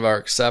expensive version of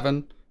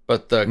RX7,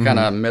 but the kind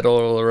of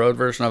middle of the road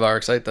version of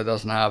RX8 that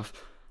doesn't have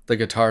the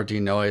guitar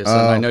denoise.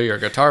 And I know you're a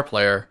guitar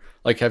player.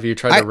 Like, have you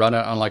tried to run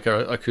it on like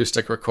an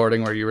acoustic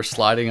recording where you were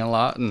sliding a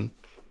lot? And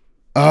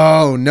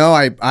oh no,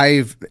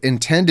 I've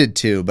intended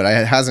to, but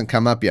it hasn't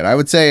come up yet. I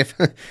would say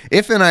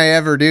if and I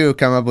ever do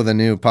come up with a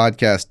new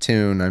podcast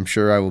tune, I'm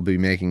sure I will be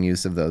making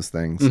use of those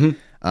things.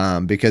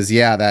 Because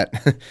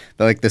that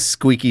like the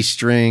squeaky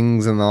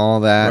strings and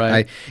all that.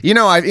 Right.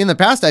 In the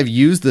past I've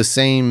used the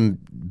same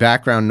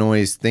background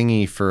noise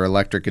thingy for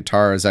electric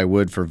guitar as I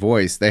would for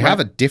voice. They have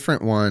a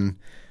different one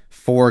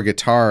for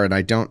guitar, and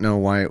I don't know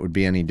why it would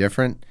be any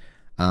different.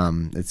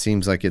 It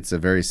seems like it's a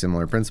very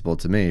similar principle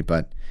to me,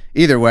 but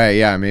either way,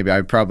 yeah, maybe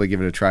I'd probably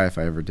give it a try if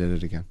I ever did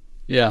it again.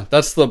 Yeah,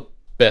 that's the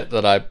bit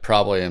that I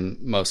probably am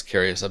most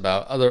curious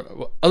about.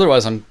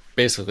 Otherwise, I'm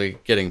basically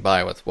getting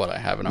by with what I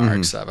have in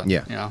RX7.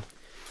 Yeah.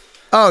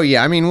 Oh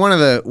yeah, I mean one of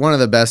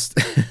the best.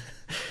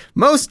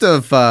 Most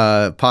of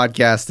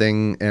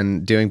podcasting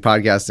and doing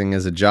podcasting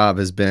as a job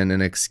has been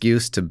an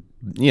excuse to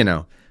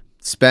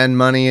spend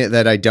money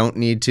that I don't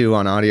need to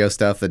on audio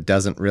stuff that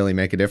doesn't really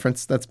make a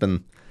difference. That's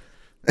been.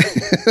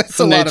 It's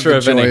the nature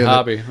of any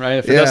hobby, right?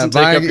 If it doesn't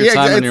take up your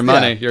time and your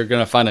money, you're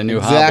going to find a new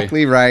hobby.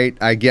 Exactly right.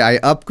 I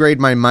upgrade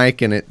my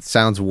mic and it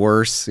sounds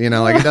worse.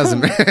 Like it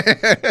doesn't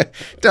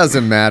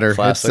doesn't matter.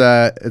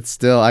 Classic. It's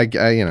still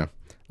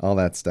all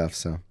that stuff.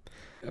 So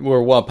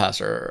we're well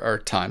past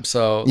our time,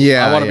 so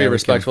yeah, I want to be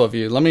respectful of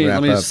you. Let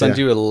me send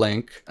you a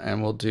link,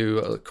 and we'll do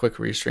a quick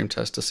Restream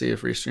test to see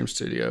if Restream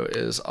Studio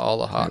is all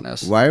the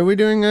hotness. Why are we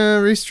doing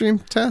a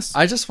Restream test?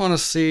 I just want to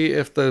see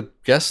if the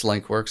guest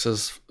link works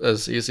as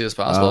easy as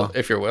possible,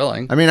 if you're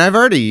willing. I mean, I've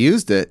already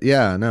used it.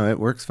 Yeah, no, it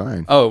works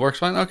fine. Oh, it works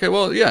fine? Okay,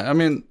 well, yeah, I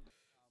mean...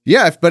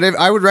 Yeah, but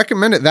I would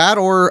recommend it. That,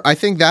 or I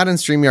think that and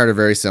StreamYard are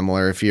very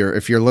similar. If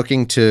you're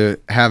looking to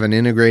have an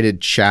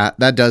integrated chat,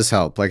 that does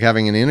help. Like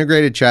having an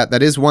integrated chat,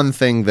 that is one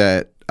thing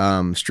that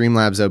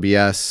Streamlabs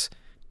OBS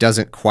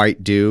doesn't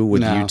quite do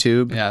with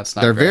YouTube. Yeah, it's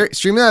not great.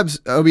 Streamlabs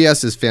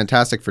OBS is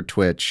fantastic for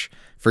Twitch.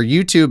 For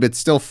YouTube, it's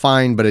still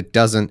fine, but it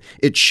doesn't.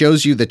 It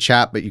shows you the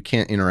chat, but you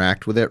can't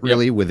interact with it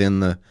really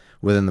within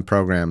the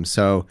program.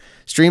 So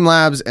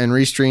Streamlabs and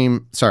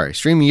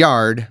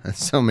StreamYard,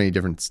 so many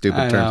different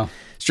stupid terms.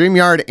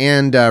 StreamYard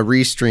and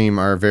Restream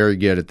are very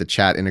good at the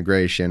chat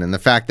integration, and the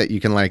fact that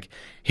you can like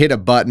hit a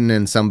button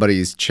in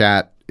somebody's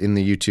chat in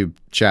the YouTube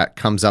chat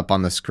comes up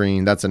on the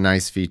screen. That's a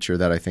nice feature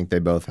that I think they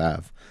both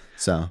have.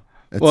 So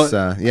it's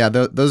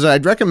those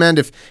I'd recommend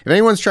if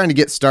anyone's trying to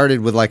get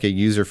started with like a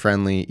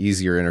user-friendly,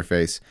 easier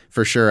interface.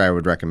 For sure, I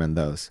would recommend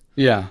those.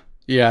 Yeah,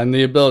 and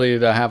the ability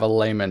to have a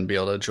layman be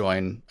able to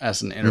join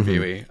as an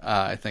interviewee,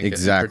 I think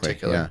exactly. in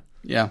particular.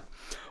 Yeah.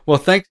 Well,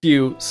 thank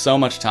you so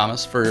much,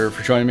 Thomas, for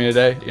joining me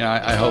today.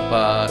 I hope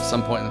at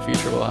some point in the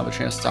future we'll have a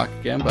chance to talk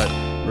again, but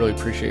really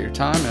appreciate your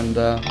time, and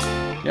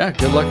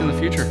good luck in the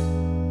future.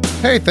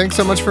 Hey, thanks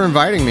so much for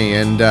inviting me,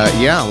 and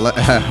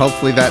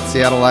hopefully that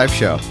Seattle live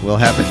show will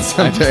happen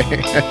someday.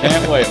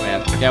 Can't wait,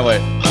 man. Can't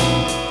wait.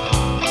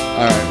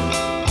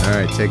 All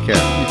right. Take care.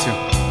 You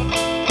too.